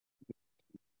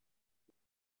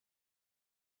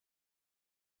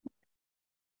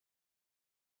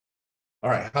 All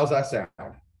right, how's that sound?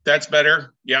 That's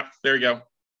better. Yep, there you go.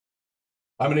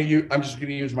 I'm just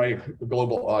gonna use my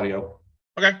global audio.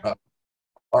 Okay.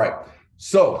 All right.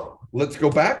 So let's go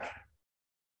back.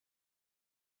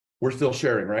 We're still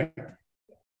sharing, right?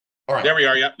 All right. There we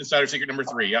are. Yep. Insider secret number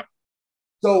 3. Yep.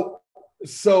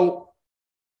 So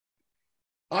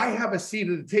I have a seat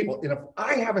at the table. And if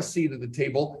I have a seat at the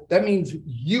table, that means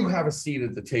you have a seat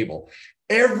at the table.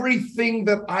 Everything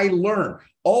that I learn,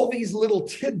 all these little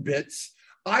tidbits,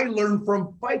 I learned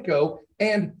from FICO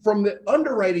and from the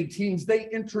underwriting teams they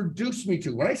introduced me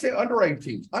to. When I say underwriting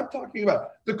teams, I'm talking about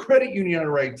the credit union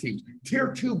underwriting teams,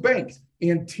 tier 2 banks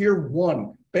and tier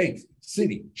 1 banks,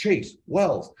 Citi, Chase,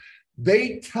 Wells.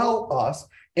 They tell us,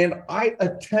 and I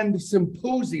attend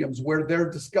symposiums where they're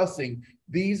discussing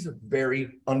these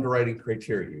very underwriting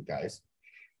criteria, you guys.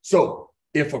 So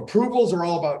if approvals are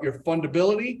all about your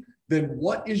fundability, then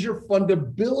what is your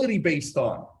fundability based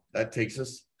on? That takes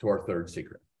us to our third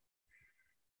secret.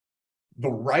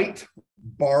 The right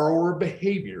borrower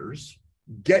behaviors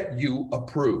get you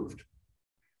approved.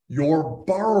 Your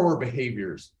borrower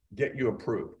behaviors get you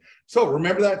approved. So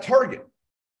remember that target.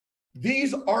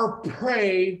 These are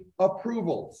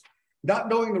pre-approvals. Not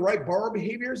knowing the right borrower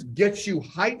behaviors gets you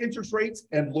high interest rates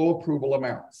and low approval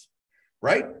amounts,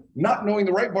 right? Not knowing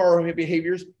the right borrower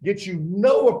behaviors gets you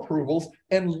no approvals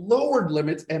and lowered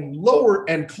limits and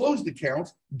closed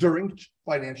accounts during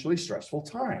financially stressful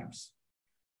times.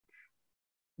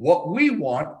 What we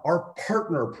want are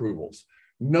partner approvals.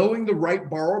 Knowing the right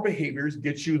borrower behaviors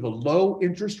gets you the low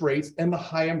interest rates and the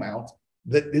high amounts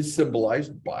that is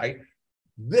symbolized by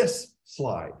this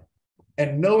slide.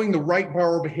 And knowing the right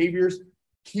borrower behaviors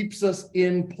keeps us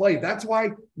in play. That's why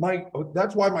my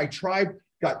tribe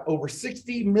got over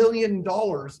 $60 million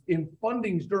in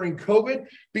fundings during COVID,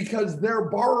 because their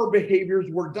borrower behaviors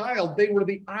were dialed. They were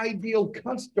the ideal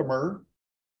customer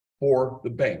for the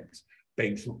banks.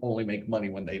 Banks only make money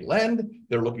when they lend.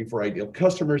 They're looking for ideal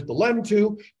customers to lend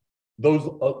to.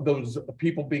 Those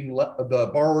people being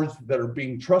the borrowers that are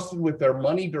being trusted with their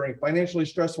money during financially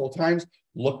stressful times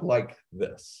look like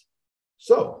this.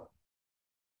 So,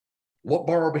 what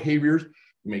borrower behaviors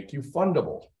make you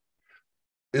fundable?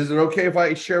 Is it okay if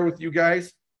I share with you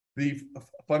guys the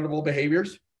fundable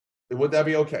behaviors? Would that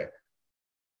be okay?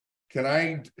 Can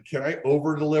I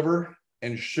over deliver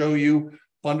and show you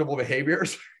fundable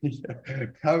behaviors?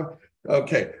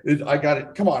 Okay, I got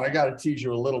it. Come on, I got to tease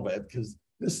you a little bit because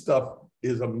this stuff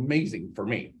is amazing for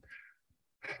me.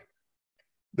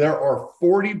 There are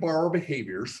 40 borrower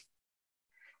behaviors,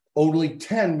 only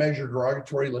 10 measure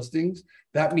derogatory listings.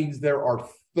 That means there are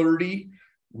 30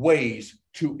 ways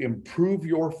to improve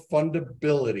your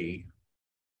fundability,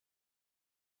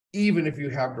 even if you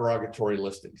have derogatory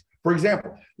listings. For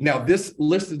example, now this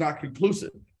list is not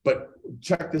conclusive, but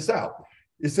check this out.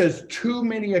 It says too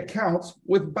many accounts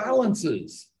with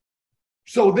balances.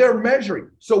 So they're measuring.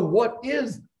 So what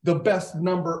is the best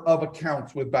number of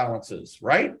accounts with balances,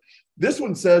 right? This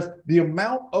one says the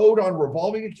amount owed on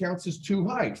revolving accounts is too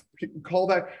high. Call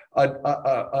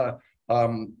that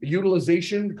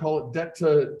utilization, call it debt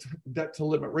to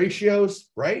limit ratios,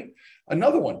 right?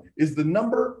 Another one is the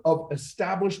number of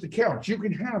established accounts. You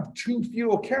can have too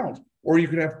few accounts, or you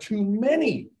can have too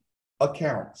many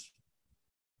accounts.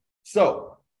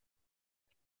 So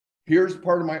here's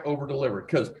part of my over delivery,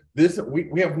 because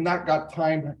we have not got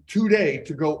time today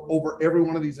to go over every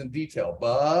one of these in detail,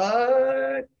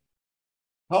 but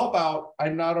how about I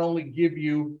not only give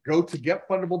you, go to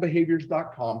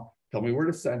getfundablebehaviors.com, tell me where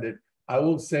to send it. I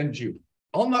will send you.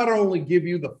 I'll not only give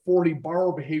you the 40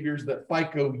 borrower behaviors that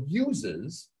FICO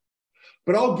uses,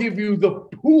 but I'll give you the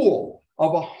pool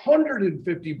of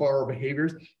 150 borrower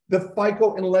behaviors that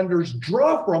FICO and lenders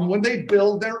draw from when they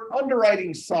build their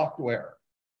underwriting software.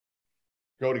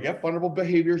 Go to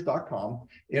getfundablebehaviors.com.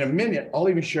 In a minute, I'll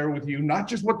even share with you not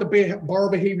just what the borrower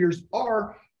behaviors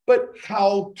are, but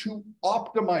how to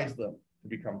optimize them to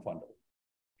become fundable.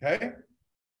 Okay?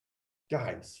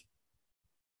 Guys,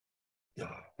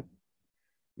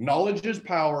 knowledge is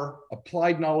power.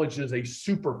 Applied knowledge is a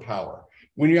superpower.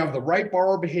 When you have the right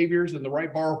borrower behaviors and the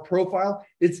right borrower profile,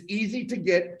 it's easy to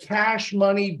get cash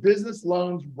money, business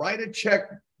loans, write a check,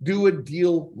 do a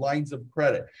deal, lines of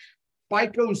credit.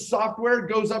 FICO's software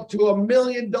goes up to $1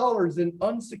 million in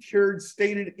unsecured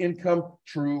stated income,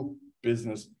 true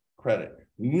business credit.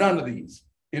 None of these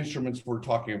instruments we're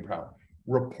talking about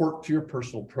report to your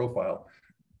personal profile,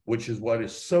 which is what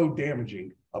is so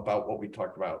damaging about what we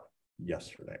talked about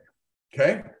yesterday.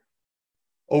 Okay?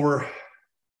 Over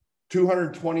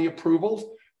 220 approvals,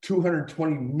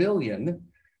 220 million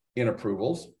in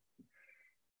approvals.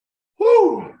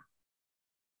 Whoo!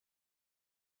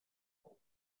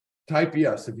 Type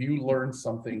yes if you learned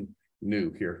something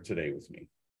new here today with me.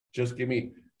 Just give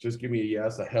me a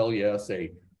yes, a hell yes,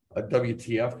 a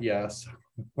WTF yes,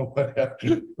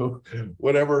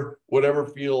 whatever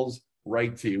feels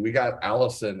right to you. We got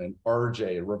Allison and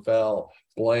RJ, Ravel,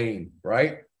 Blaine,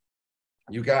 right?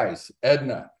 You guys,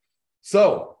 Edna.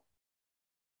 So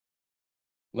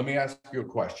let me ask you a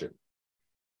question.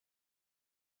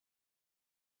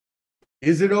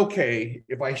 Is it okay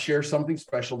if I share something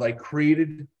special that I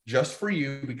created just for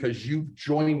you because you've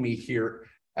joined me here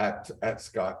at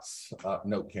Scott's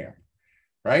Note Camp,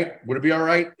 right? Would it be all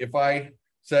right if I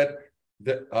said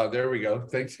that? There we go.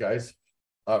 Thanks, guys,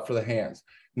 for the hands.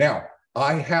 Now,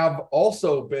 I have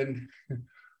also been,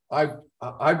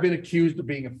 I've been accused of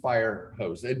being a fire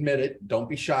hose. Admit it. Don't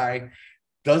be shy.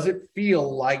 Does it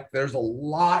feel like there's a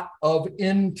lot of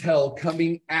intel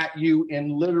coming at you?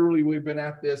 And literally, we've been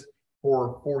at this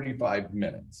for 45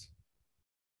 minutes.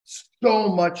 So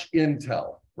much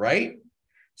intel, right?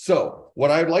 So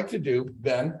what I'd like to do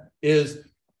then is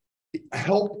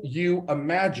help you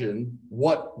imagine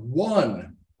what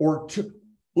one or two,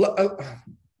 let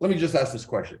me just ask this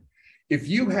question. If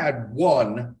you had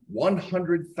one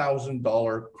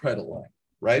 $100,000 credit line,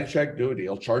 write a check, do a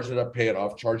deal, charge it up, pay it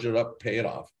off, charge it up, pay it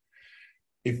off.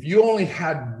 If you only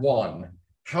had one,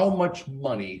 how much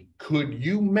money could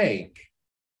you make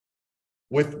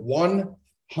with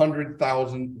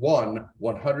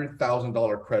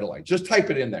 $100,000 credit line? Just type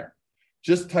it in there.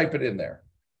 Just type it in there.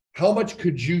 How much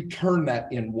could you turn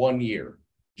that in 1 year?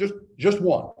 Just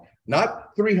one,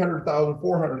 not 300,000,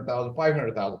 400,000,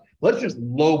 500,000. Let's just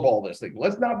lowball this thing.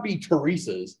 Let's not be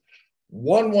Teresa's.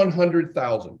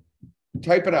 100,000.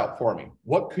 Type it out for me.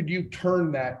 What could you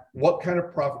turn that? What kind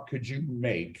of profit could you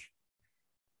make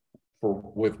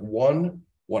with one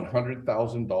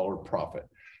 $100,000 profit?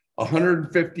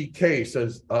 150K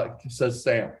says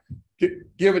Sam.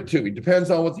 Give it to me. Depends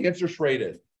on what the interest rate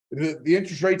is. The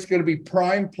interest rate's going to be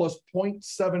prime plus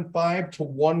 0.75 to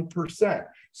 1%.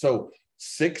 So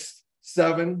 6,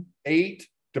 7, 8,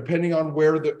 depending on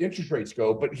where the interest rates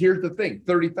go. But here's the thing,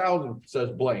 30,000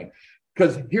 says Blaine.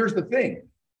 Because here's the thing,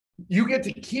 you get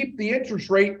to keep the interest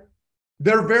rate,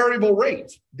 their variable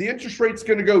rates. The interest rate's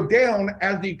going to go down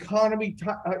as the economy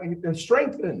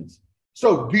strengthens.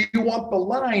 So do you want the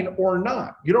line or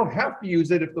not? You don't have to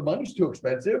use it if the money's too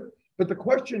expensive. But the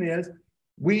question is,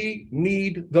 we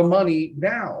need the money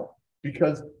now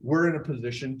because we're in a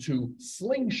position to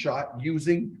slingshot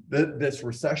using this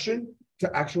recession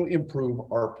to actually improve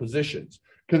our positions.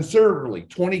 Conservatively,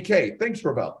 20K. Thanks,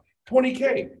 Ravel.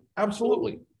 20K,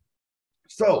 absolutely.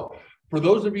 So for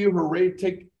those of you who are ready to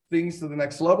take things to the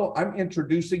next level, I'm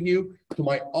introducing you to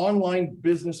my online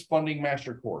business funding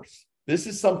master course. This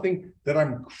is something that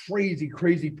I'm crazy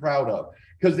proud of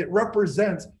because it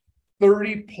represents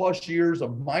 30 plus years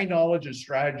of my knowledge and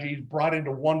strategies brought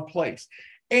into one place.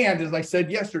 And as I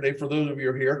said yesterday, for those of you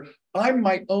who are here, I'm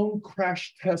my own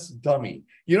crash test dummy.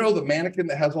 You know, the mannequin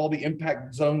that has all the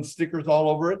impact zone stickers all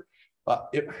over it?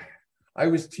 I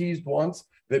was teased once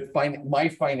that my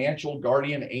financial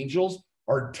guardian angels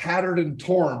are tattered and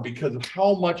torn because of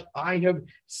how much I have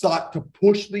sought to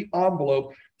push the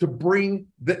envelope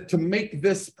to make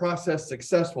this process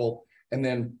successful and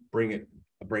then bring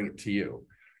it to you.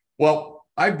 Well,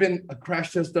 I've been a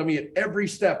crash test dummy at every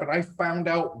step, and I found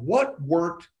out what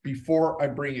worked before I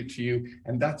bring it to you,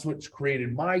 and that's what's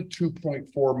created my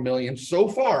 2.4 million so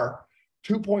far,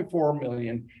 2.4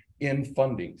 million in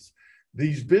fundings.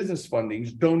 These business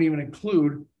fundings don't even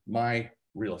include my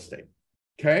real estate.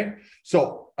 Okay,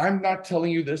 so I'm not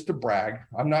telling you this to brag.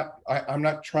 I'm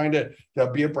not trying to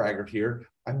be a braggart here.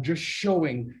 I'm just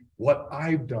showing what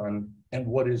I've done and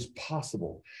what is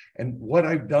possible. And what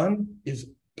I've done is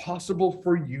possible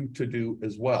for you to do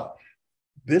as well.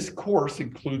 This course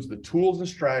includes the tools and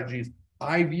strategies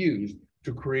I've used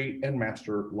to create and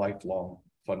master lifelong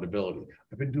fundability.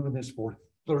 I've been doing this for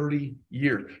 30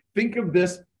 years. Think of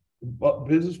this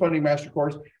Business Funding Master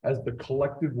Course as the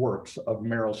collected works of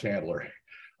Merrill Chandler.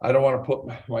 I don't want to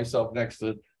put myself next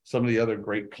to some of the other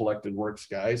great collected works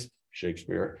guys,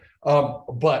 Shakespeare,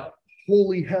 but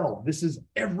holy hell, this is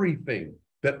everything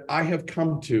that I have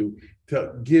come to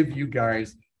give you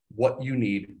guys what you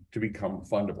need to become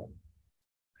fundable.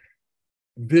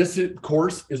 This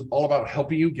course is all about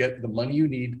helping you get the money you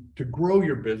need to grow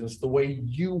your business the way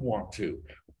you want to,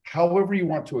 however you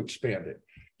want to expand it.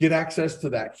 Get access to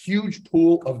that huge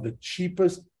pool of the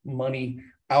cheapest money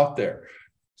out there.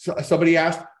 So somebody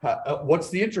asked, what's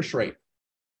the interest rate?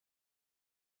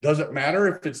 Does it matter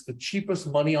if it's the cheapest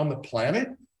money on the planet?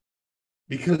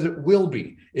 Because it will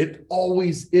be. It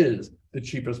always is the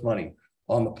cheapest money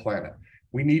on the planet.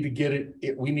 We need to get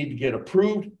we need to get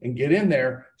approved and get in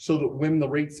there so that when the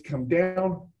rates come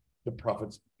down, the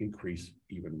profits increase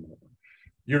even more.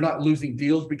 You're not losing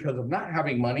deals because of not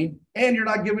having money, and you're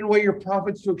not giving away your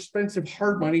profits to expensive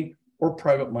hard money or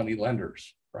private money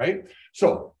lenders, right?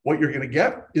 So what you're going to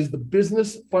get is the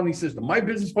business funding system. My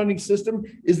business funding system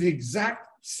is the exact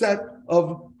set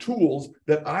of tools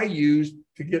that I use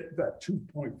to get that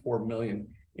 2.4 million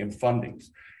in fundings.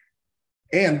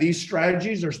 And these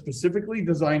strategies are specifically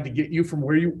designed to get you from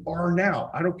where you are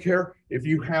now. I don't care if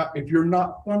you're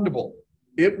not fundable.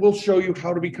 It will show you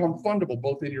how to become fundable,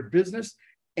 both in your business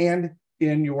and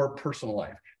in your personal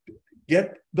life.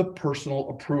 Get the personal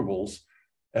approvals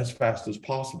as fast as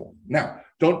possible. Now,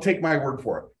 don't take my word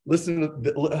for it.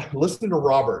 Listen to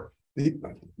Robert.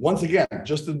 Once again,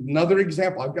 just another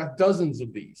example. I've got dozens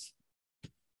of these.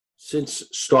 Since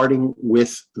starting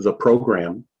with the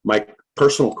program, my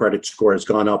personal credit score has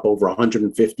gone up over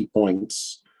 150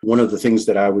 points. One of the things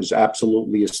that I was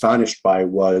absolutely astonished by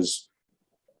was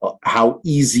how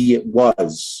easy it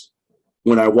was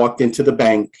when I walked into the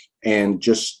bank and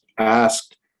just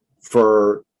asked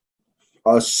for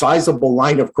a sizable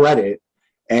line of credit,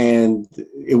 and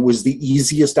it was the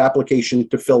easiest application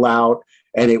to fill out,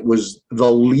 and it was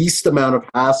the least amount of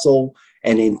hassle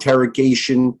and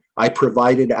interrogation. I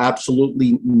provided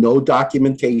absolutely no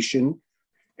documentation,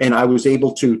 and I was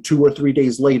able to 2 or 3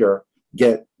 days later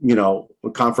get, a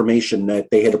confirmation that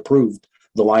they had approved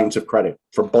the lines of credit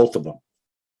for both of them.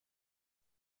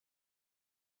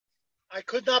 I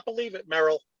could not believe it,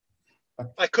 Merrill.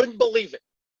 I couldn't believe it.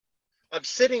 I'm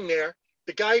sitting there.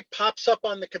 The guy pops up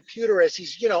on the computer as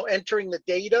he's, entering the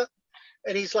data,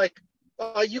 and he's like,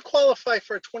 "You qualify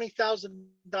for a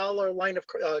 $20,000 line of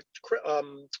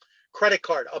credit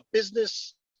card, a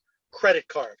business credit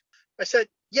card." I said,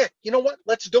 "Yeah, you know what?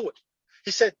 Let's do it."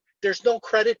 He said, "There's no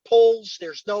credit pulls.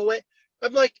 There's no way."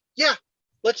 I'm like, "Yeah,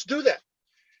 let's do that."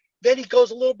 Then he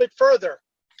goes a little bit further.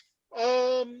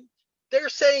 They're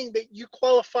saying that you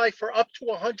qualify for up to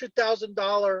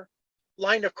 $100,000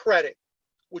 line of credit.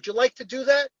 Would you like to do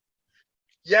that?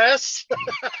 Yes.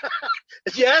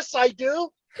 Yes, I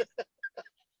do.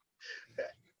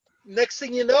 Next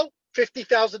thing you know,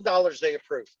 $50,000 they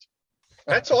approved.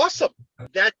 That's awesome.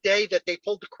 That day that they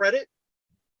pulled the credit,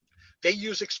 they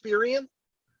use Experian.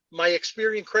 My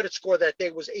Experian credit score that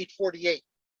day was 848.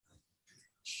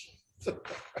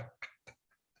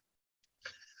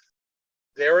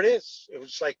 There it is. It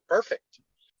was like perfect.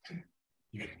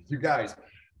 You guys,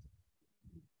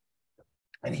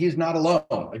 and he's not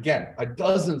alone. Again,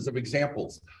 dozens of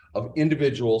examples of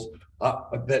individuals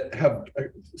that have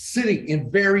sitting in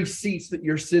very seats that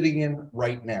you're sitting in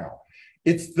right now.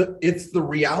 It's the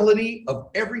reality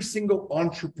of every single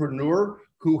entrepreneur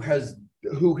who has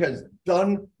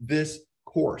done this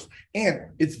course.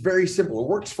 And it's very simple. It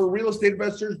works for real estate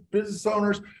investors, business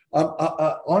owners,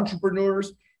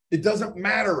 entrepreneurs. It doesn't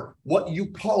matter what you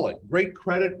call it, great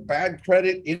credit, bad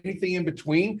credit, anything in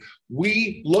between.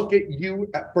 We look at you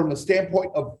from the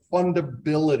standpoint of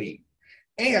fundability,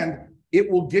 and it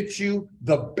will get you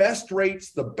the best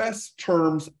rates, the best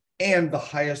terms, and the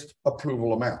highest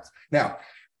approval amounts. Now,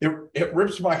 it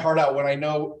rips my heart out when I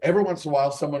know every once in a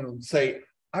while someone will say,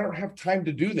 "I don't have time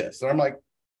to do this." And I'm like,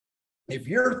 if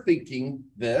you're thinking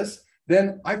this,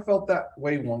 then I felt that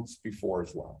way once before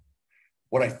as well.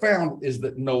 What I found is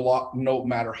that no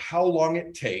matter how long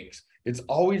it takes, it's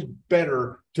always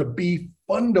better to be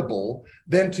fundable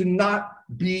than to not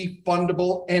be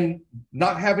fundable and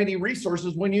not have any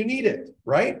resources when you need it,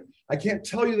 right? I can't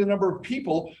tell you the number of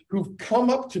people who've come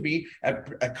up to me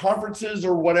at conferences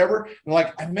or whatever, and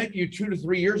like, "I met you 2 to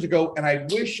 3 years ago, and I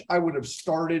wish I would have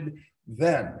started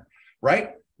then,"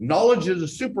 right? Knowledge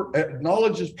is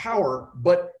power,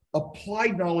 but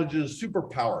applied knowledge is a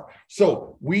superpower.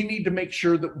 So we need to make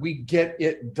sure that we get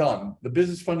it done. The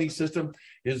business funding system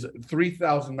is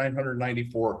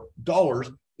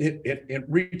 $3,994 in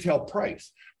retail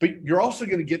price, but you're also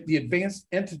going to get the advanced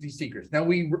entity secrets. Now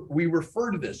we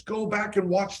refer to this. Go back and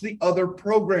watch the other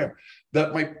program,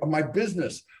 that my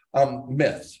business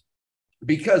myths,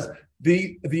 because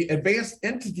the advanced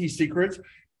entity secrets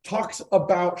talks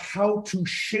about how to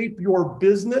shape your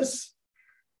business.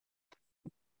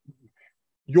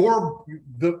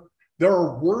 There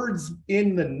are words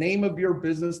in the name of your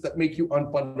business that make you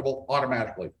unfundable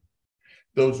automatically.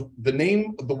 The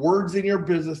words in your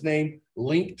business name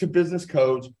link to business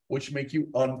codes, which make you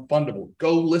unfundable.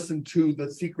 Go listen to the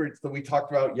secrets that we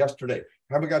talked about yesterday.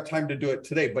 I haven't got time to do it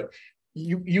today, but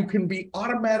you can be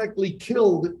automatically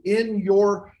killed in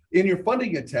your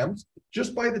funding attempts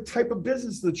just by the type of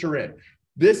business that you're in.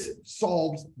 This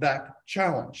solves that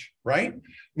challenge, right?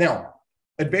 Now,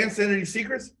 advanced entity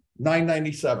secrets,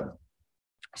 $997.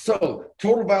 So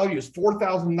total value is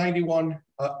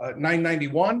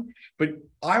 $4,091, but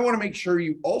I want to make sure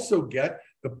you also get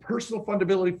the personal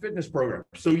fundability fitness program.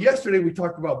 So yesterday we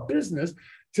talked about business.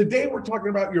 Today we're talking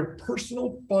about your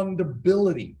personal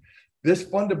fundability. This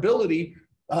fundability,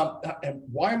 and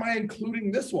why am I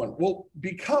including this one? Well,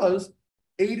 because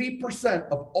 80%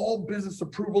 of all business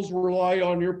approvals rely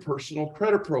on your personal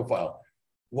credit profile,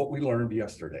 what we learned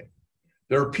yesterday.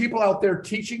 There are people out there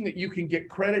teaching that you can get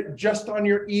credit just on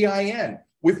your EIN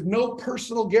with no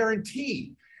personal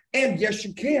guarantee. And yes,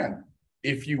 you can.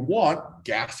 If you want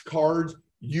gas cards,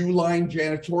 Uline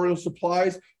janitorial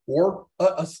supplies, or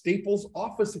a Staples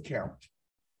office account.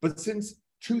 But since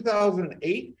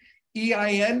 2008,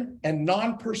 EIN and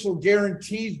non-personal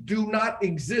guarantees do not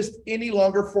exist any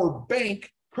longer for bank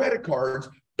credit cards,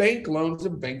 bank loans,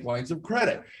 and bank lines of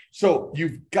credit. So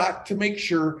you've got to make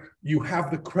sure you have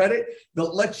the credit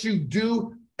that lets you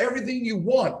do everything you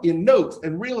want in notes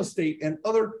and real estate and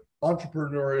other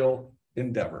entrepreneurial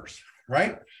endeavors,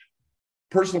 right?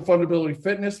 Personal fundability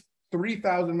fitness,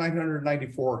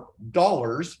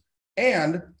 $3,994,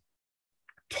 and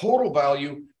total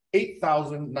value,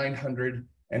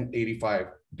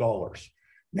 $8,985.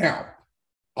 Now,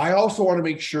 I also want to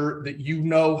make sure that you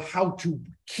know how to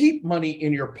keep money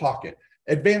in your pocket.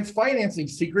 Advanced financing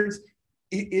secrets,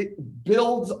 it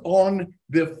builds on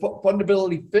the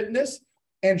fundability fitness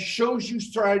and shows you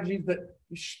strategies that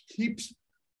keeps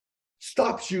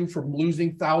stops you from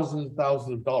losing thousands and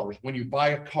thousands of dollars when you buy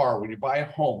a car, when you buy a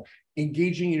home,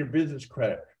 engaging in your business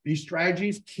credit. These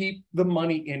strategies keep the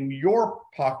money in your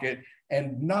pocket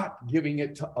and not giving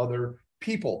it to other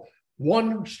people.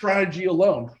 One strategy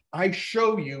alone, I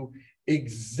show you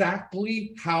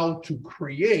exactly how to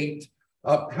create,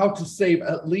 how to save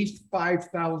at least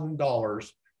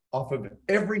 $5,000 off of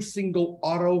every single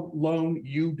auto loan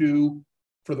you do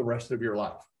for the rest of your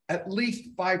life. At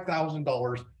least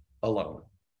 $5,000 alone.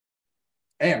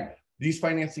 And these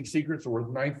financing secrets are worth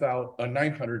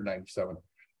 $997.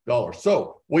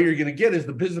 So what you're going to get is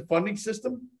the business funding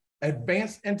system,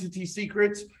 advanced entity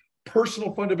secrets,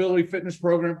 personal fundability fitness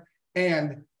program,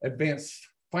 and advanced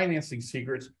financing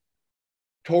secrets.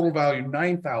 Total value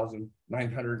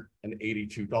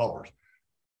 $9,982.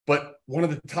 But one of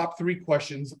the top 3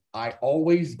 questions I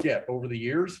always get over the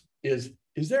years is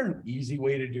there an easy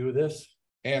way to do this?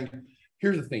 And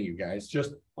here's the thing, you guys,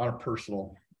 just on a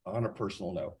personal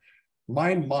note,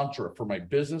 my mantra for my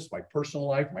business, my personal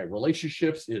life, my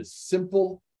relationships is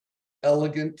simple,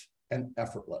 elegant, and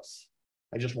effortless.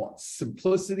 I just want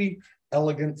simplicity,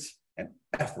 elegance, and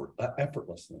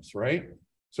effortlessness, right?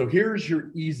 So here's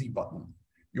your easy button.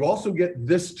 You also get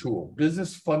this tool,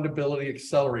 Business Fundability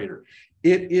Accelerator.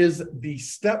 It is the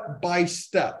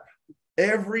step-by-step,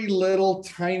 every little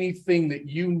tiny thing that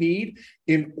you need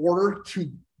in order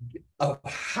to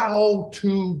how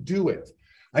to do it.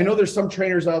 I know there's some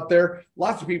trainers out there,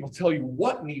 lots of people tell you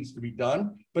what needs to be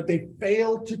done, but they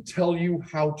fail to tell you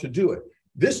how to do it.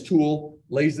 This tool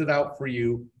lays it out for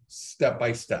you step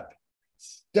by step.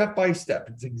 Step by step.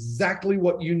 It's exactly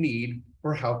what you need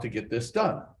for how to get this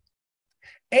done.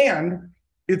 And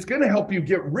it's going to help you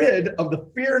get rid of the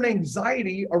fear and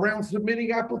anxiety around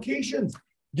submitting applications.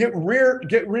 Get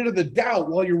rid of the doubt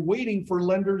while you're waiting for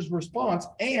lender's response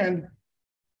and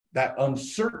that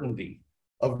uncertainty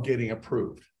of getting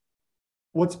approved.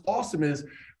 What's awesome is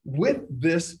with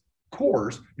this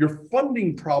course, your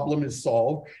funding problem is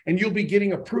solved and you'll be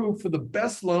getting approved for the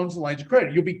best loans and lines of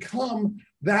credit. You'll become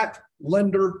that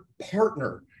lender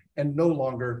partner and no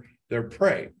longer their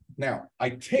prey. Now, I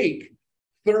take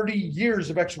 30 years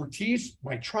of expertise,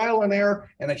 my trial and error,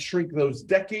 and I shrink those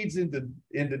decades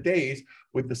into days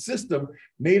with the system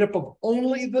made up of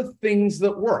only the things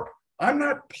that work. I'm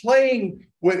not playing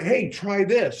with, hey, try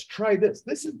this, try this.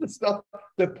 This is the stuff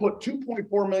that put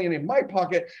 $2.4 million in my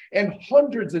pocket and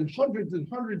hundreds and hundreds and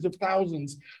hundreds of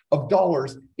thousands of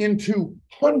dollars into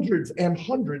hundreds and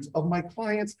hundreds of my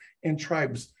clients and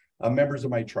tribes, members of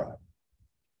my tribe.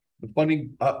 The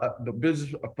funding, the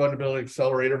Business Fundability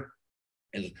Accelerator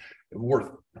is worth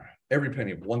every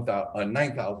penny of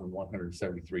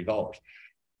 $9,173.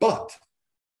 But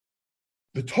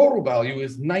the total value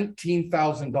is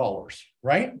 $19,000,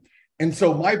 right? And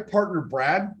so my partner,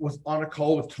 Brad, was on a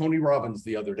call with Tony Robbins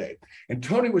the other day. And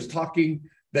Tony was talking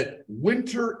that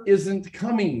winter isn't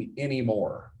coming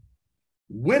anymore.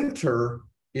 Winter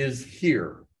is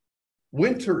here.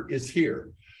 Winter is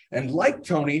here. And like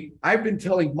Tony, I've been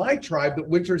telling my tribe that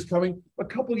winter is coming a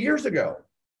couple of years ago.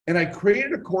 And I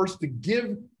created a course to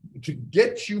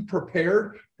get you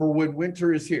prepared for when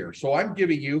winter is here. So I'm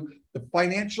giving you the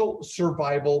Financial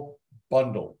Survival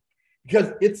Bundle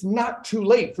because it's not too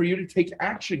late for you to take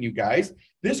action, you guys.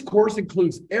 This course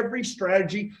includes every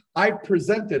strategy I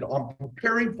presented on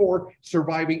preparing for,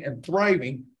 surviving, and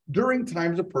thriving during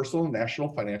times of personal and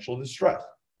national financial distress.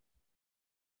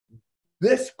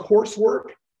 This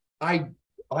coursework, I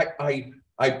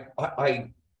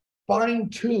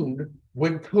fine-tuned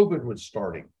when COVID was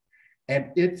starting.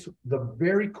 And it's the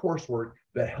very coursework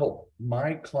that helped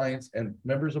my clients and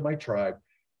members of my tribe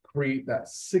create that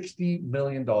 $60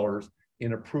 million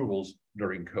in approvals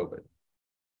during COVID.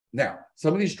 Now,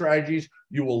 some of these strategies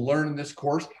you will learn in this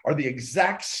course are the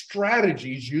exact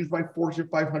strategies used by Fortune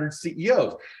 500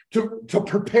 CEOs to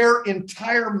prepare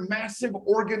entire massive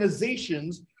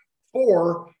organizations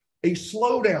for a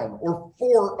slowdown or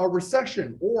for a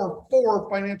recession or for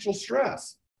financial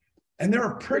stress. And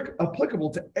they're applicable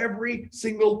to every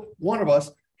single one of us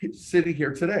sitting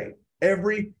here today,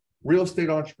 every real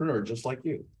estate entrepreneur just like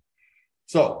you.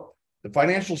 So the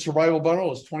Financial Survival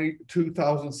Bundle is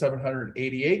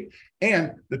 $22,788,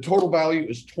 and the total value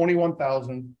is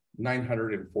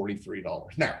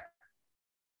 $21,943. Now,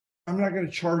 I'm not going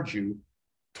to charge you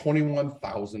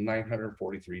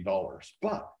 $21,943,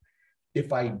 but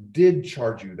if I did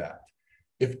charge you that,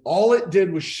 if all it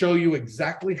did was show you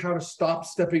exactly how to stop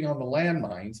stepping on the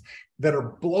landmines that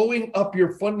are blowing up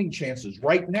your funding chances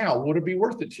right now, would it be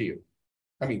worth it to you?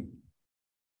 I mean,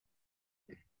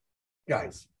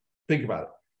 guys, think about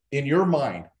it. In your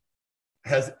mind,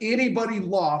 Has anybody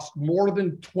lost more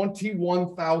than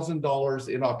 $21,000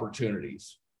 in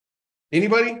opportunities?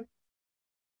 Anybody?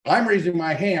 I'm raising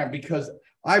my hand because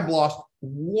I've lost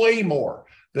way more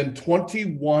than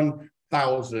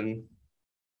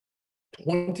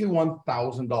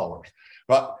 $21,000.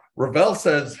 But Ravel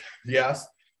says yes.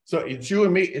 So it's you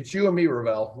and me. It's you and me,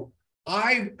 Ravel.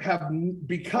 I have,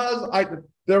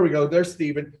 there we go. There's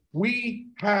Stephen. We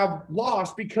have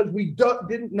lost because we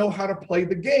didn't know how to play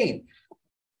the game.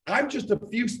 I'm just a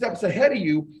few steps ahead of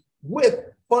you with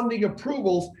funding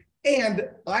approvals, and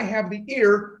I have the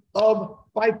ear of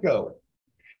FICO.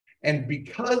 And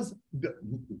because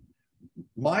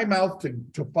my mouth to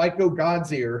FICO,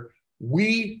 God's ear,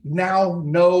 we now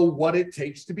know what it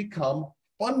takes to become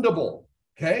fundable,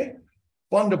 okay?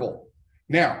 Fundable.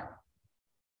 Now,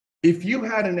 if you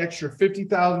had an extra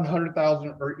 50,000,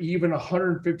 100,000, or even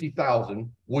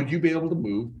 150,000, would you be able to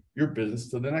move your business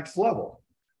to the next level?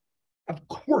 Of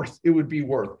course, it would be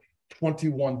worth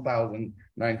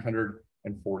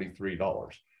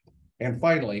 $21,943. And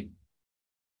finally,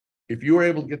 if you are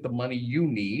able to get the money you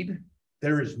need,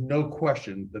 there is no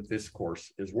question that this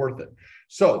course is worth it.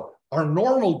 So our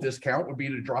normal discount would be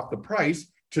to drop the price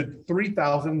to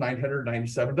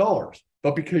 $3,997.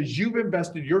 But because you've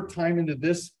invested your time into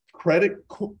this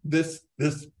this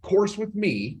course with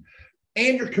me,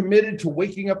 and you're committed to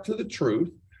waking up to the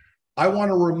truth, I want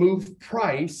to remove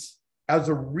price as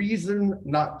a reason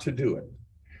not to do it.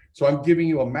 So I'm giving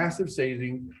you a massive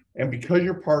saving, and because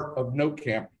you're part of Note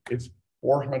Camp, it's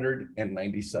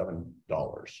 $497.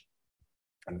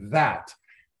 And that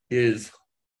is,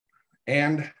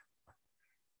 and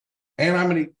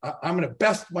I'm gonna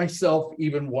best myself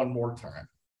even one more time.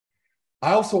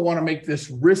 I also want to make this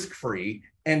risk-free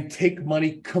and take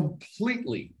money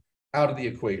completely out of the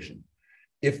equation.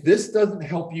 If this doesn't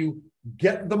help you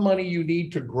get the money you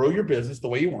need to grow your business the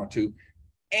way you want to,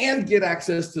 and get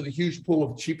access to the huge pool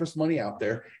of cheapest money out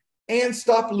there, and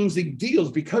stop losing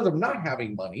deals because of not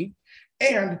having money,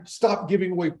 and stop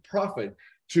giving away profit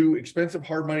to expensive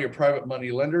hard money or private money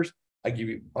lenders, I'll give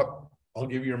you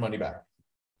your money back.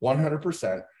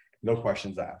 100%, no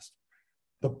questions asked.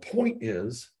 The point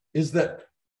is that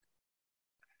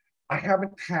I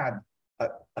haven't had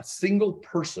a single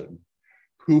person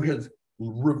who has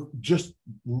just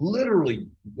literally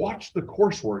watched the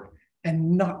coursework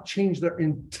and not changed their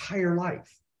entire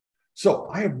life. So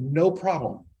I have no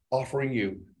problem offering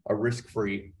you a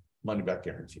risk-free money-back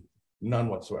guarantee, none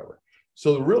whatsoever.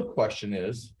 So the real question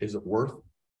is it worth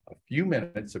a few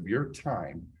minutes of your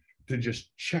time to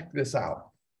just check this out?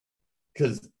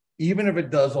 Because even if it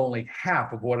does only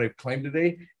half of what I've claimed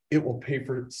today, it will pay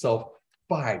for itself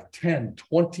 5, 10,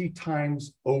 20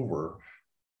 times over,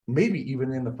 maybe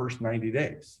even in the first 90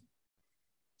 days.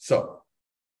 So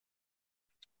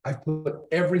I put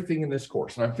everything in this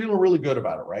course and I'm feeling really good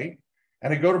about it, right?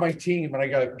 And I go to my team and I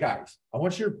go, guys, I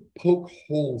want you to poke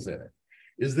holes in it.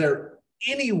 Is there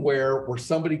anywhere where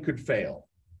somebody could fail?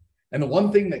 And the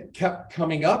one thing that kept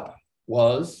coming up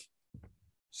was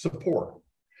support.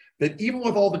 That even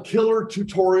with all the killer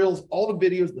tutorials, all the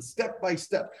videos, the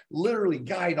step-by-step, literally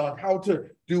guide on how to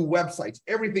do websites,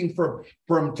 everything from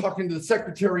talking to the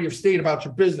Secretary of State about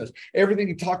your business, everything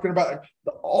you're talking about,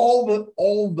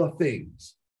 all the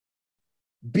things.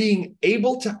 Being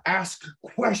able to ask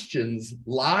questions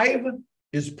live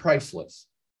is priceless.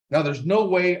 Now, there's no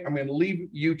way I'm going to leave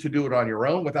you to do it on your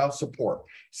own without support.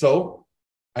 So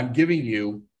I'm giving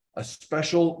you a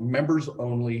special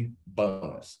members-only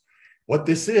bonus. What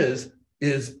this is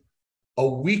a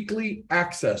weekly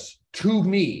access to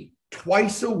me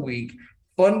twice a week,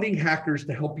 funding hackers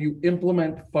to help you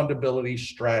implement fundability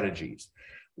strategies.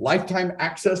 Lifetime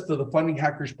access to the Funding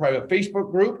Hackers private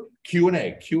Facebook group,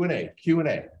 Q&A.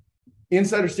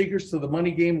 Insider secrets to the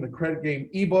money game and the credit game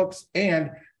ebooks,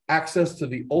 and access to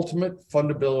the ultimate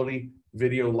fundability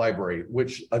video library,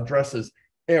 which addresses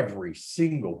every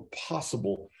single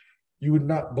possible. You would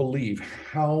not believe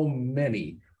how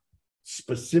many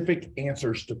specific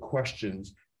answers to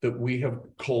questions that we have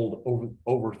culled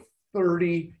over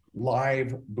 30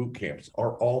 live boot camps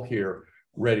are all here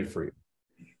ready for you.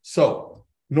 So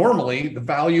normally the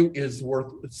value is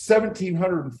worth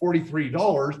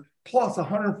 $1,743 plus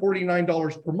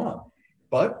 $149 per month.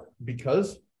 But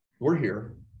because we're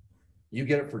here, you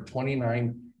get it for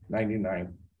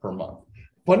 $29.99 per month.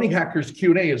 Funding Hackers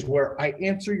Q&A is where I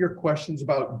answer your questions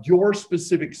about your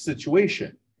specific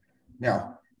situation.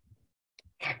 Now,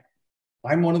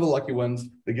 I'm one of the lucky ones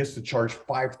that gets to charge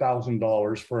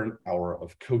 $5,000 for an hour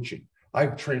of coaching.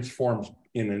 I've transformed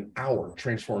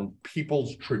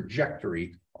people's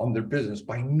trajectory on their business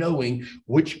by knowing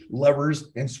which levers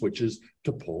and switches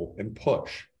to pull and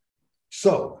push.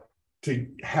 So to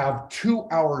have 2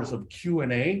 hours of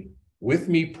Q&A with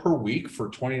me per week for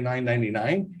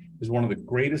 $29.99 is one of the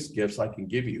greatest gifts I can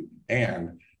give you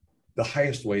and the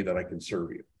highest way that I can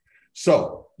serve you.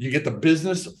 So you get the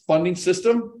business funding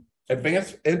system,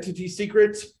 advanced entity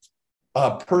secrets,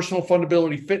 personal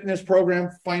fundability fitness program,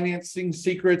 financing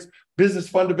secrets, business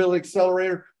fundability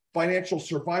accelerator, financial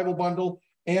survival bundle,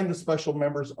 and the special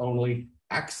members only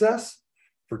access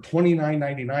for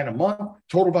 $29.99 a month,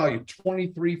 total value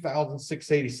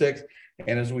 $23,686.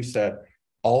 And as we said,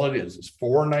 all it is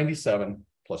 $497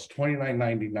 plus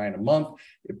 $29.99 a month.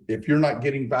 If you're not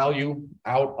getting value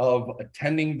out of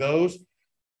attending those,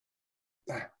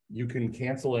 you can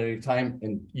cancel at any time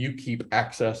and you keep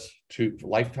access to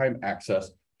lifetime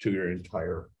access to your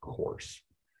entire course.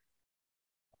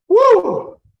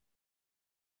 Woo!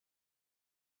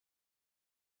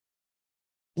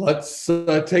 Let's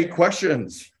take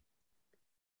questions.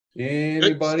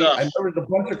 Anybody? I know there's a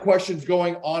bunch of questions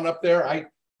going on up there. I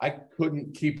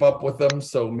couldn't keep up with them,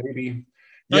 so maybe.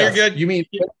 No, yes, you're good. You mean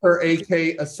for AK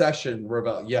a session,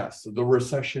 Ravel? Yes, the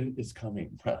recession is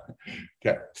coming.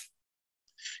 Okay.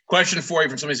 Question for you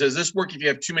from somebody says, this work if you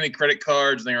have too many credit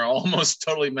cards and they are almost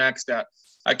totally maxed out?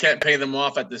 I can't pay them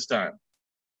off at this time.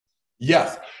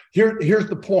 Yes. Here's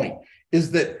the point,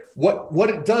 is that what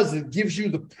it does, it gives you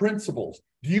the principles.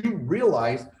 Do you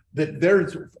realize that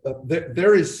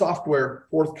there is software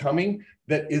forthcoming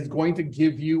that is going to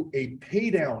give you a pay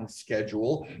down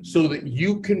schedule so that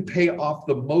you can pay off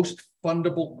the most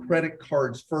fundable credit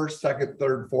cards first, second,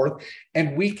 third, fourth,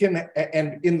 and we can,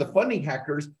 and in the funding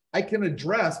hackers, I can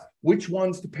address which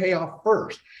ones to pay off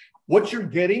first. What you're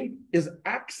getting is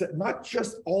access, not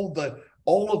just all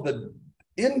of the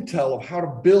intel of how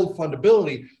to build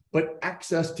fundability, but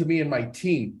access to me and my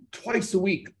team twice a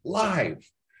week live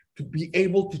to be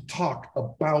able to talk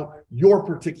about your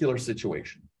particular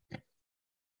situation.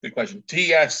 Good question.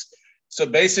 TS. So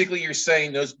basically you're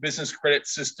saying those business credit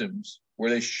systems where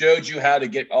they showed you how to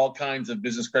get all kinds of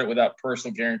business credit without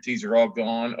personal guarantees are all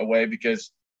gone away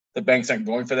because the bank's not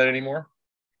going for that anymore?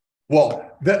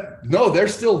 Well, no, they're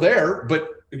still there. But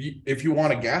if you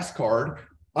want a gas card,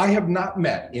 I have not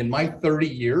met in my 30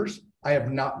 years, I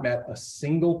have not met a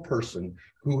single person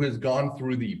who has gone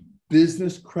through the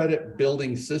business credit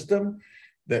building system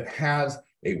that has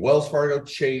a Wells Fargo,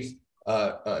 Chase,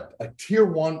 a tier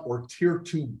 1 or tier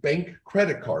 2 bank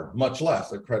credit card, much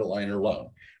less a credit line or loan.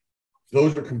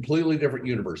 Those are completely different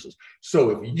universes.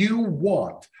 So if you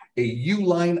want a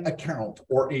Uline account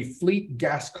or a fleet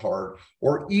gas card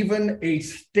or even a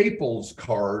Staples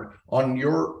card on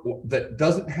your that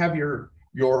doesn't have your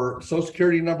social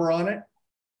security number on it,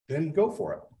 then go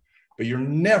for it. But you're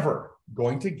never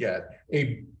going to get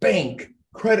a bank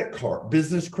credit card,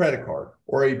 business credit card,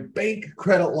 or a bank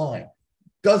credit line.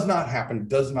 Does not happen,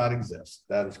 does not exist.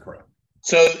 That is correct.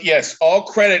 So yes, all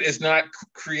credit is not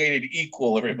created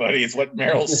equal, everybody, is what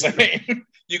Merrill's saying.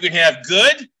 You can have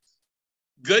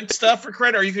good stuff for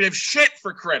credit, or you can have shit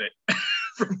for credit.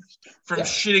 from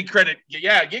shitty credit.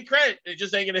 Yeah, get credit. It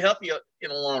just ain't gonna help you in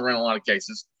the long run in a lot of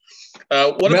cases.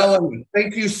 Melanie,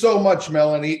 thank you so much,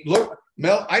 Melanie. Look,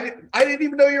 Mel, I didn't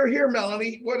even know you were here,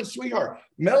 Melanie. What a sweetheart.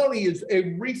 Melanie is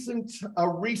a recent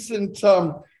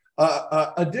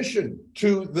addition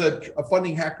to the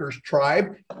Funding Hackers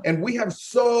tribe, and we have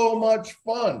so much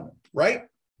fun, right?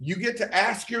 You get to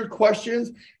ask your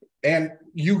questions and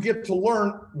you get to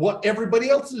learn what everybody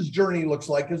else's journey looks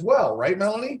like as well, right,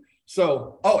 Melanie?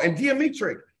 So, oh, and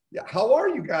Dimitri, how are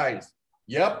you guys?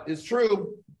 Yep, it's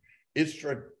true. It's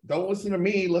true. Don't listen to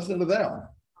me, listen to them.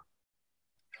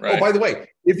 Right. Oh, by the way,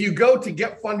 if you go to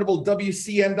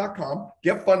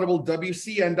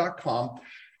getfundablewcn.com,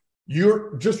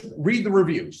 you're just read the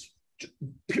reviews.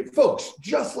 Folks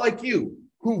just like you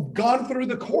who've gone through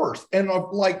the course and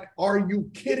are like, are you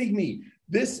kidding me?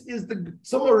 This is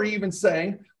some are even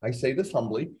saying, I say this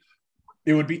humbly,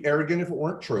 it would be arrogant if it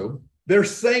weren't true. They're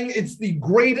saying it's the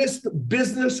greatest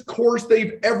business course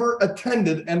they've ever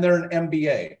attended, and they're an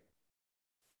MBA.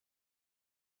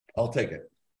 I'll take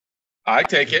it. I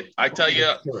take it. I tell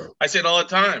you, I say it all the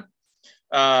time.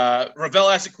 Ravel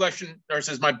asked a question, or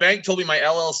says, my bank told me my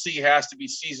LLC has to be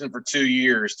seasoned for 2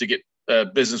 years to get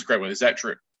business credit with. Is that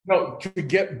true? No, to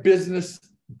get a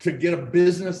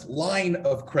business line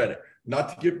of credit, not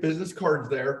to get business cards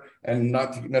there and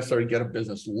not to necessarily get a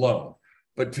business loan,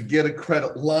 but to get a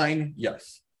credit line,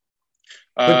 yes.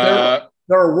 But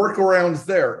there are workarounds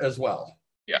there as well.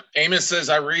 Yeah. Amos says,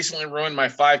 I recently ruined my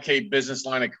 5K business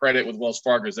line of credit with Wells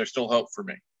Fargo. Is there still hope for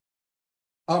me?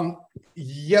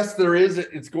 Yes, there is.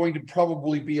 It's going to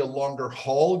probably be a longer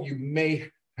haul. You may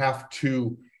have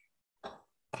to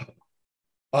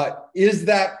Is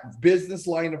that business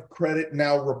line of credit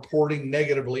now reporting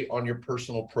negatively on your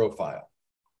personal profile?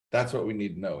 That's what we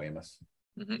need to know, Amos.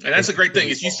 Mm-hmm. And that's a great thing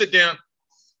is you sit down.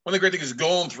 One of the great things is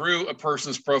going through a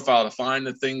person's profile to find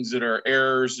the things that are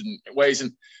errors and ways.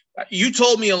 And you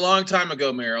told me a long time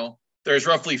ago, Merrill, there's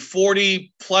roughly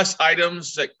 40 plus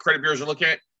items that credit bureaus are looking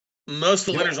at. Most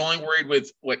of the lenders are only worried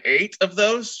with, 8 of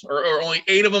those? Or only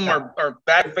 8 of them are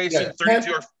bad-facing,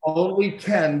 32 are... Only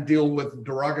 10 deal with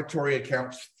derogatory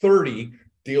accounts, 30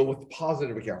 deal with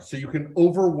positive accounts. So you can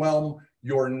overwhelm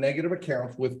your negative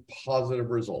accounts with positive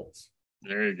results.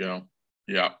 There you go.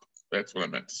 Yeah, that's what I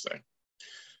meant to say.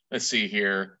 Let's see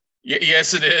here.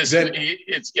 Yes, it is. Then,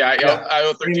 I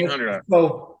owe 1,300.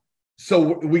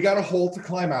 So we got a hole to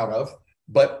climb out of,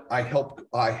 but I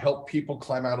help people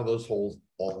climb out of those holes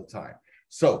all the time.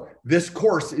 So this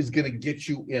course is going to get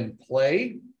you in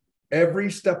play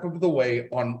every step of the way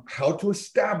on how to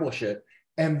establish it,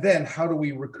 and then how do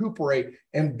we recuperate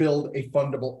and build a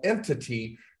fundable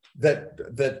entity that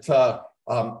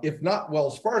if not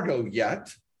Wells Fargo yet,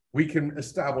 we can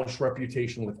establish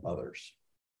reputation with others.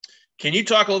 Can you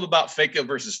talk a little bit about FICO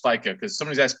versus FICO? Because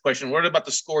somebody's asked a question, what about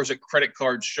the scores that credit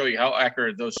cards show you? How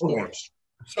accurate are those scores?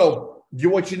 Okay. So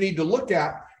what you need to look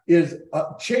at is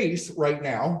Chase right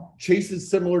now. Chase is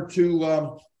similar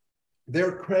to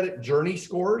their credit journey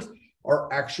scores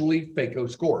are actually FICO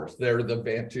scores. They're the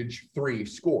Vantage 3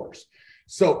 scores.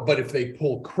 So, but if they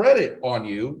pull credit on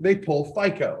you, they pull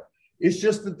FICO. It's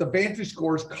just that the Vantage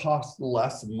scores cost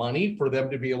less money for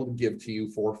them to be able to give to you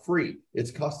for free.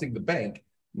 It's costing the bank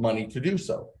money to do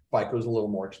so. FICO is a little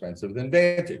more expensive than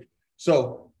Vantage.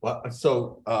 So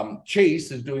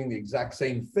Chase is doing the exact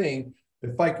same thing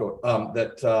that FICO,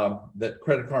 that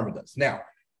Credit Karma does. Now,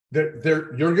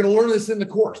 you're going to learn this in the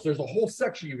course. There's a whole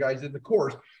section, you guys, in the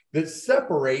course that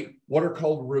separate what are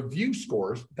called review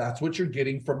scores. That's what you're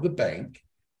getting from the bank.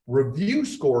 Review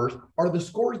scores are the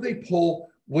scores they pull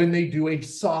when they do a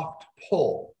soft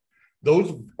pull.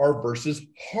 Those are versus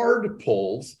hard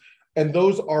pulls, and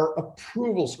those are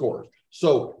approval scores.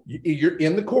 So you're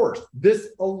in the course. This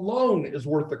alone is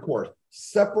worth the course.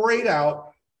 Separate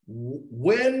out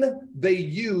when they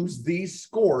use these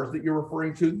scores that you're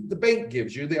referring to, the bank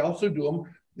gives you. They also do them,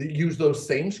 they use those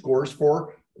same scores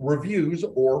for reviews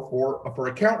or for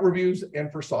account reviews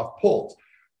and for soft pulls.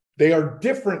 They are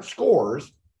different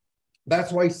scores.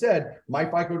 That's why I said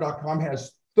myfico.com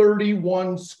has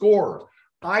 31 scores.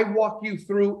 I walk you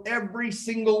through every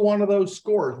single one of those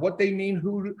scores, what they mean,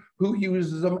 who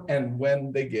uses them, and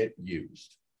when they get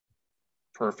used.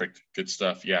 Perfect. Good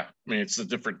stuff. Yeah. I mean, it's a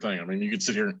different thing. I mean, you could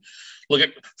sit here and look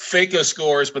at FICO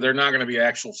scores, but they're not going to be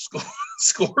actual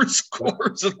scores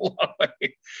in a lot of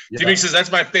ways. Yeah. Jimmy says,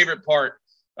 that's my favorite part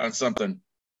on something.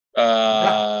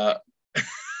 Going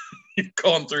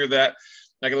through that.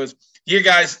 You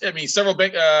guys, I mean, several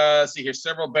banks,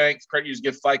 credit unions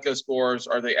give FICO scores.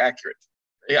 Are they accurate?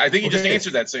 Yeah, I think you just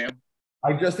answered that, Sam.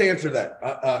 I just answered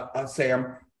that,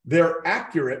 Sam. They're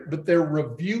accurate, but they're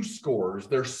review scores.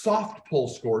 They're soft pull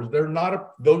scores. They're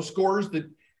not those scores that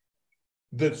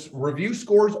review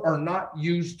scores are not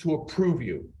used to approve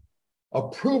you.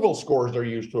 Approval scores are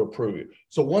used to approve you.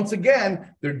 So once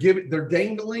again, they're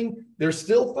dangling. They're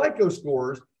still FICO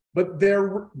scores, but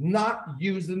they're not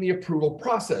used in the approval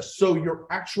process. So your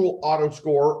actual auto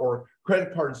score or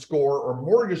credit card score or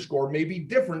mortgage score may be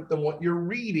different than what you're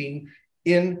reading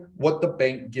in what the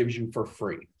bank gives you for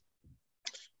free.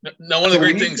 Now, one of the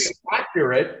great things.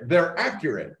 They're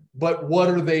accurate, but what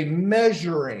are they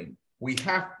measuring? We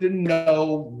have to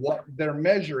know what they're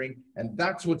measuring, and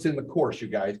that's what's in the course, you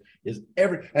guys.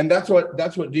 And that's what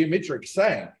Dimitri's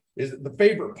saying. Is the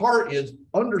favorite part is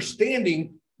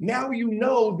understanding. Now you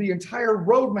know the entire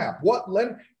roadmap.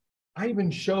 I even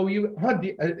show you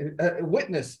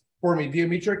witness for me,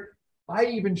 Dimitri. I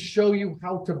even show you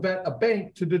how to vet a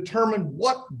bank to determine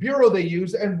what bureau they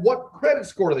use and what credit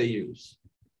score they use.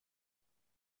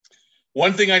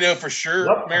 One thing I know for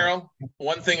sure, Merrill,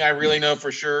 one thing I really know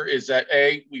for sure is that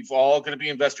A, we've all going to be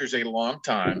investors a long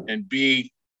time, and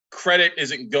B, credit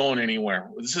isn't going anywhere.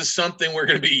 This is something we're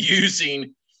going to be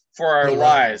using for our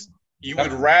lives. You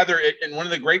would rather it, and one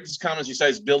of the greatest comments you said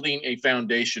is building a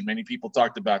foundation. Many people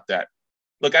talked about that.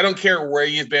 Look, I don't care where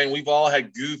you've been. We've all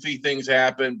had goofy things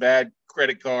happen, bad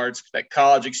credit cards, that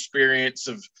college experience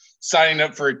of signing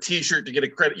up for a T-shirt to get a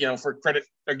credit, for credit,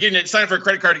 or signing for a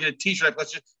credit card to get a T-shirt.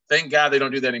 Let's just thank God they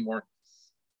don't do that anymore.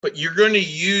 But you're going to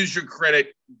use your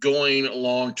credit going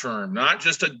long term, not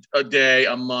just a day,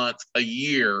 a month, a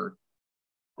year.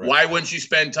 Right. Why wouldn't you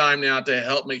spend time now to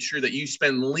help make sure that you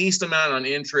spend the least amount on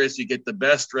interest, you get the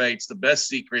best rates, the best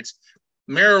secrets?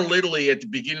 Merrill literally at the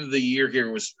beginning of the year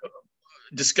here was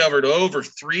discovered over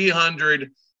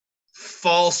 300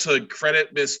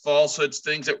 falsehoods,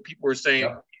 things that people were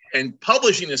saying and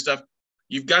publishing this stuff.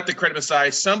 You've got the credit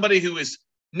Messiah, somebody who is,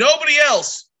 nobody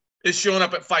else is showing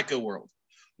up at FICO World.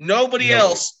 Nobody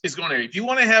else is going to. If you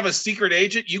want to have a secret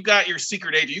agent, you got your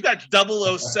secret agent. You got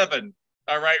 007,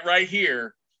 all right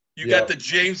here. You got the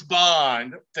James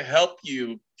Bond to help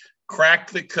you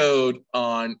crack the code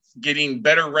on getting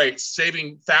better rates,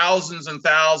 saving thousands and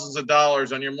thousands of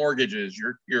dollars on your mortgages,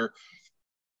 your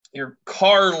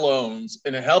car loans,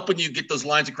 and helping you get those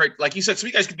lines of credit. Like you said, some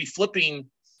of you guys could be flipping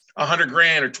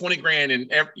 $100,000 or $20,000 in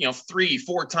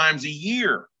 3-4 times a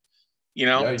year.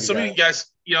 Some of you guys,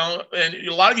 and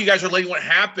a lot of you guys are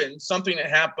letting something that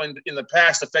happened in the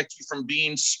past affect you from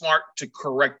being smart to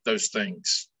correct those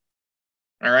things.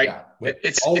 All right. Yeah.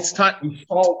 It's time. We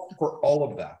solve for all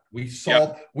of that. We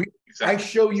solve. Exactly. I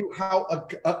show you how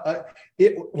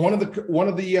one of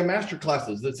the master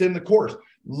classes that's in the course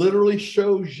literally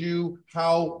shows you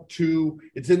how to.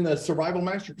 It's in the survival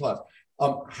master class.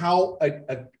 How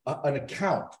an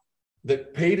account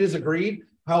that paid as agreed,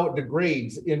 how it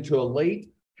degrades into a late,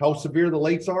 how severe the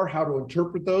lates are, how to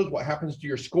interpret those, what happens to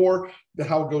your score,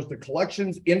 how it goes to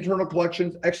collections, internal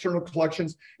collections, external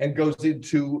collections, and goes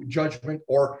into judgment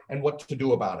and what to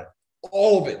do about it.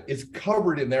 All of it is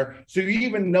covered in there. So you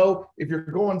even know if you're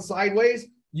going sideways,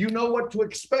 you know what to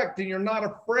expect, and you're not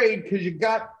afraid because you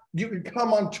can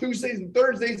come on Tuesdays and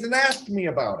Thursdays and ask me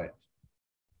about it.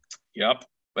 Yep.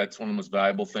 That's one of the most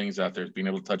valuable things out there, is being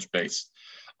able to touch base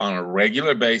on a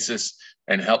regular basis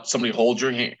and help somebody hold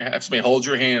your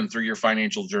hand through your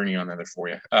financial journey on that for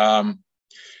you.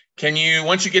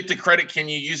 Once you get the credit, can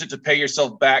you use it to pay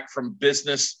yourself back from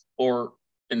business or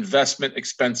investment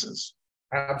expenses?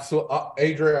 Absolutely.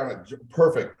 Adriana,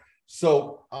 perfect.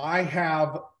 So I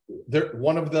have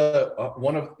in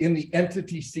the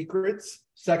entity secrets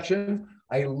section,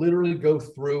 I literally go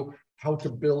through how to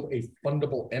build a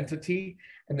fundable entity,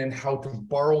 and then how to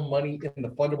borrow money in the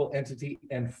fundable entity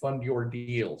and fund your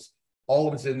deals. All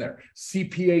of it's in there.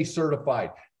 CPA certified,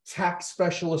 tax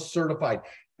specialist certified.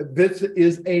 This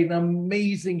is an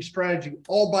amazing strategy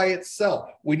all by itself.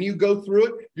 When you go through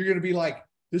it, you're going to be like,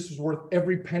 this is worth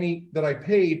every penny that I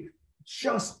paid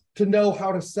just to know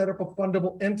how to set up a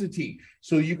fundable entity.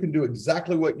 So you can do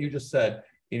exactly what you just said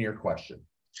in your question.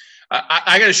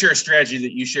 I got to share a strategy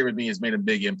that you shared with me has made a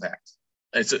big impact.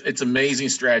 It's amazing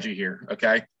strategy here,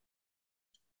 okay?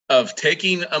 Of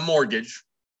taking a mortgage,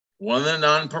 one of the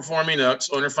non-performing notes,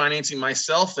 owner financing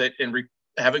myself it, and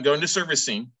have it go into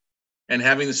servicing, and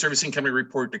having the servicing company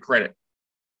report to credit.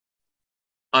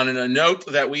 On a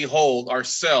note that we hold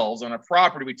ourselves on a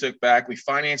property we took back, we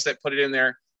financed that, put it in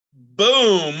there,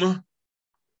 boom.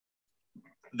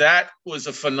 That was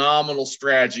a phenomenal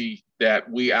strategy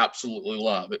that we absolutely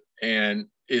love. And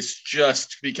it's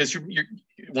just because you're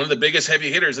one of the biggest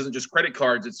heavy hitters isn't just credit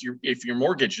cards. It's if your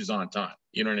mortgage is on time.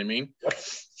 You know what I mean?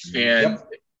 And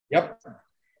yep.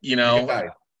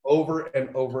 Over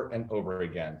and over and over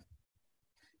again.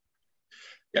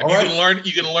 Yeah,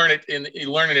 you can learn it in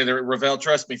the Ravel.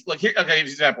 Trust me. Look here. Okay,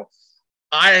 example.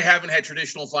 I haven't had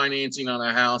traditional financing on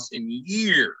a house in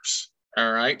years.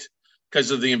 All right,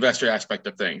 because of the investor aspect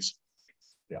of things.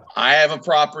 Yeah. I have a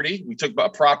property. We took a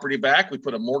property back. We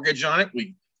put a mortgage on it.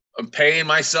 I'm paying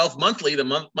myself monthly. The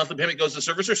monthly payment goes to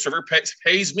the servicer. Server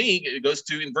pays me. It goes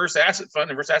to Inverse Asset Fund.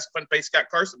 Inverse Asset Fund pays Scott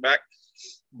Carson back.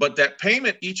 But that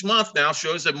payment each month now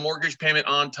shows a mortgage payment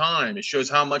on time. It shows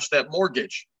how much that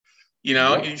mortgage.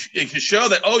 It can show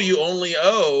that, you only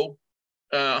owe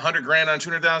 $100,000 on a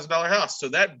 $200,000 house. So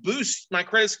that boosts my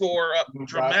credit score up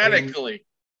dramatically.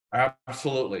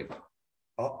 Absolutely.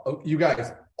 You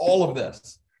guys, all of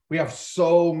this. We have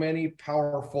so many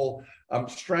powerful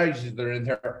strategies that are in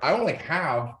there. I only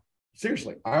have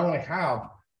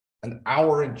an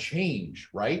hour and change,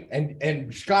 right?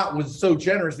 And Scott was so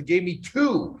generous. He gave me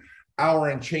 2 hour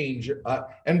and change.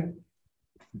 And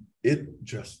it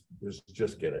just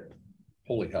get it.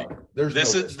 Holy hell.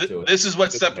 This is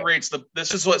what separates the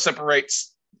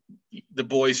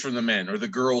boys from the men, or the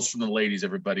girls from the ladies.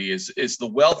 Everybody is the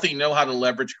wealthy know how to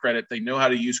leverage credit. They know how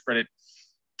to use credit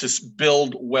to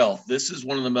build wealth. This is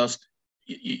one of the most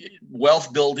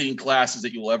wealth building classes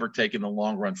that you'll ever take in the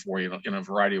long run for you in a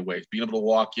variety of ways. Being able to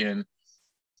walk in,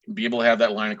 be able to have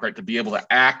that line of credit, to be able to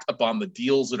act upon the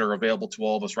deals that are available to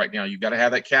all of us right now. You've got to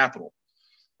have that capital.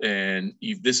 And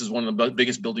this is one of the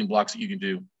biggest building blocks that you can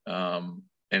do.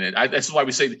 This is why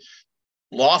we say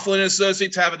Laughlin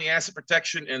Associates having the asset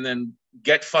protection, and then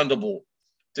Get Fundable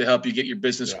to help you get your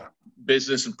business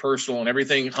and personal and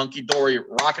everything hunky-dory,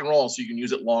 rock and roll, so you can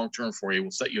use it long-term for you.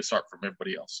 We'll set you apart from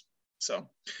everybody else. So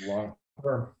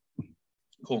long-term.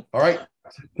 Cool. All right.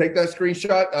 Take that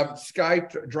screenshot. Sky,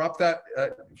 drop that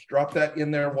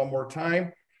in there one more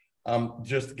time.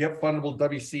 Just get fundable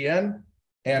WCN,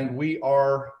 and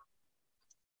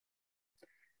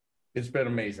it's been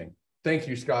amazing. Thank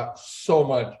you, Scott, so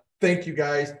much. Thank you,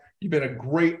 guys. You've been a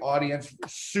great audience,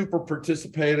 super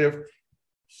participative,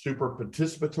 super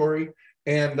participatory,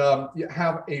 and you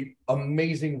have an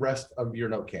amazing rest of your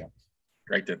note camp.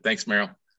 Great. Thanks, Merrill.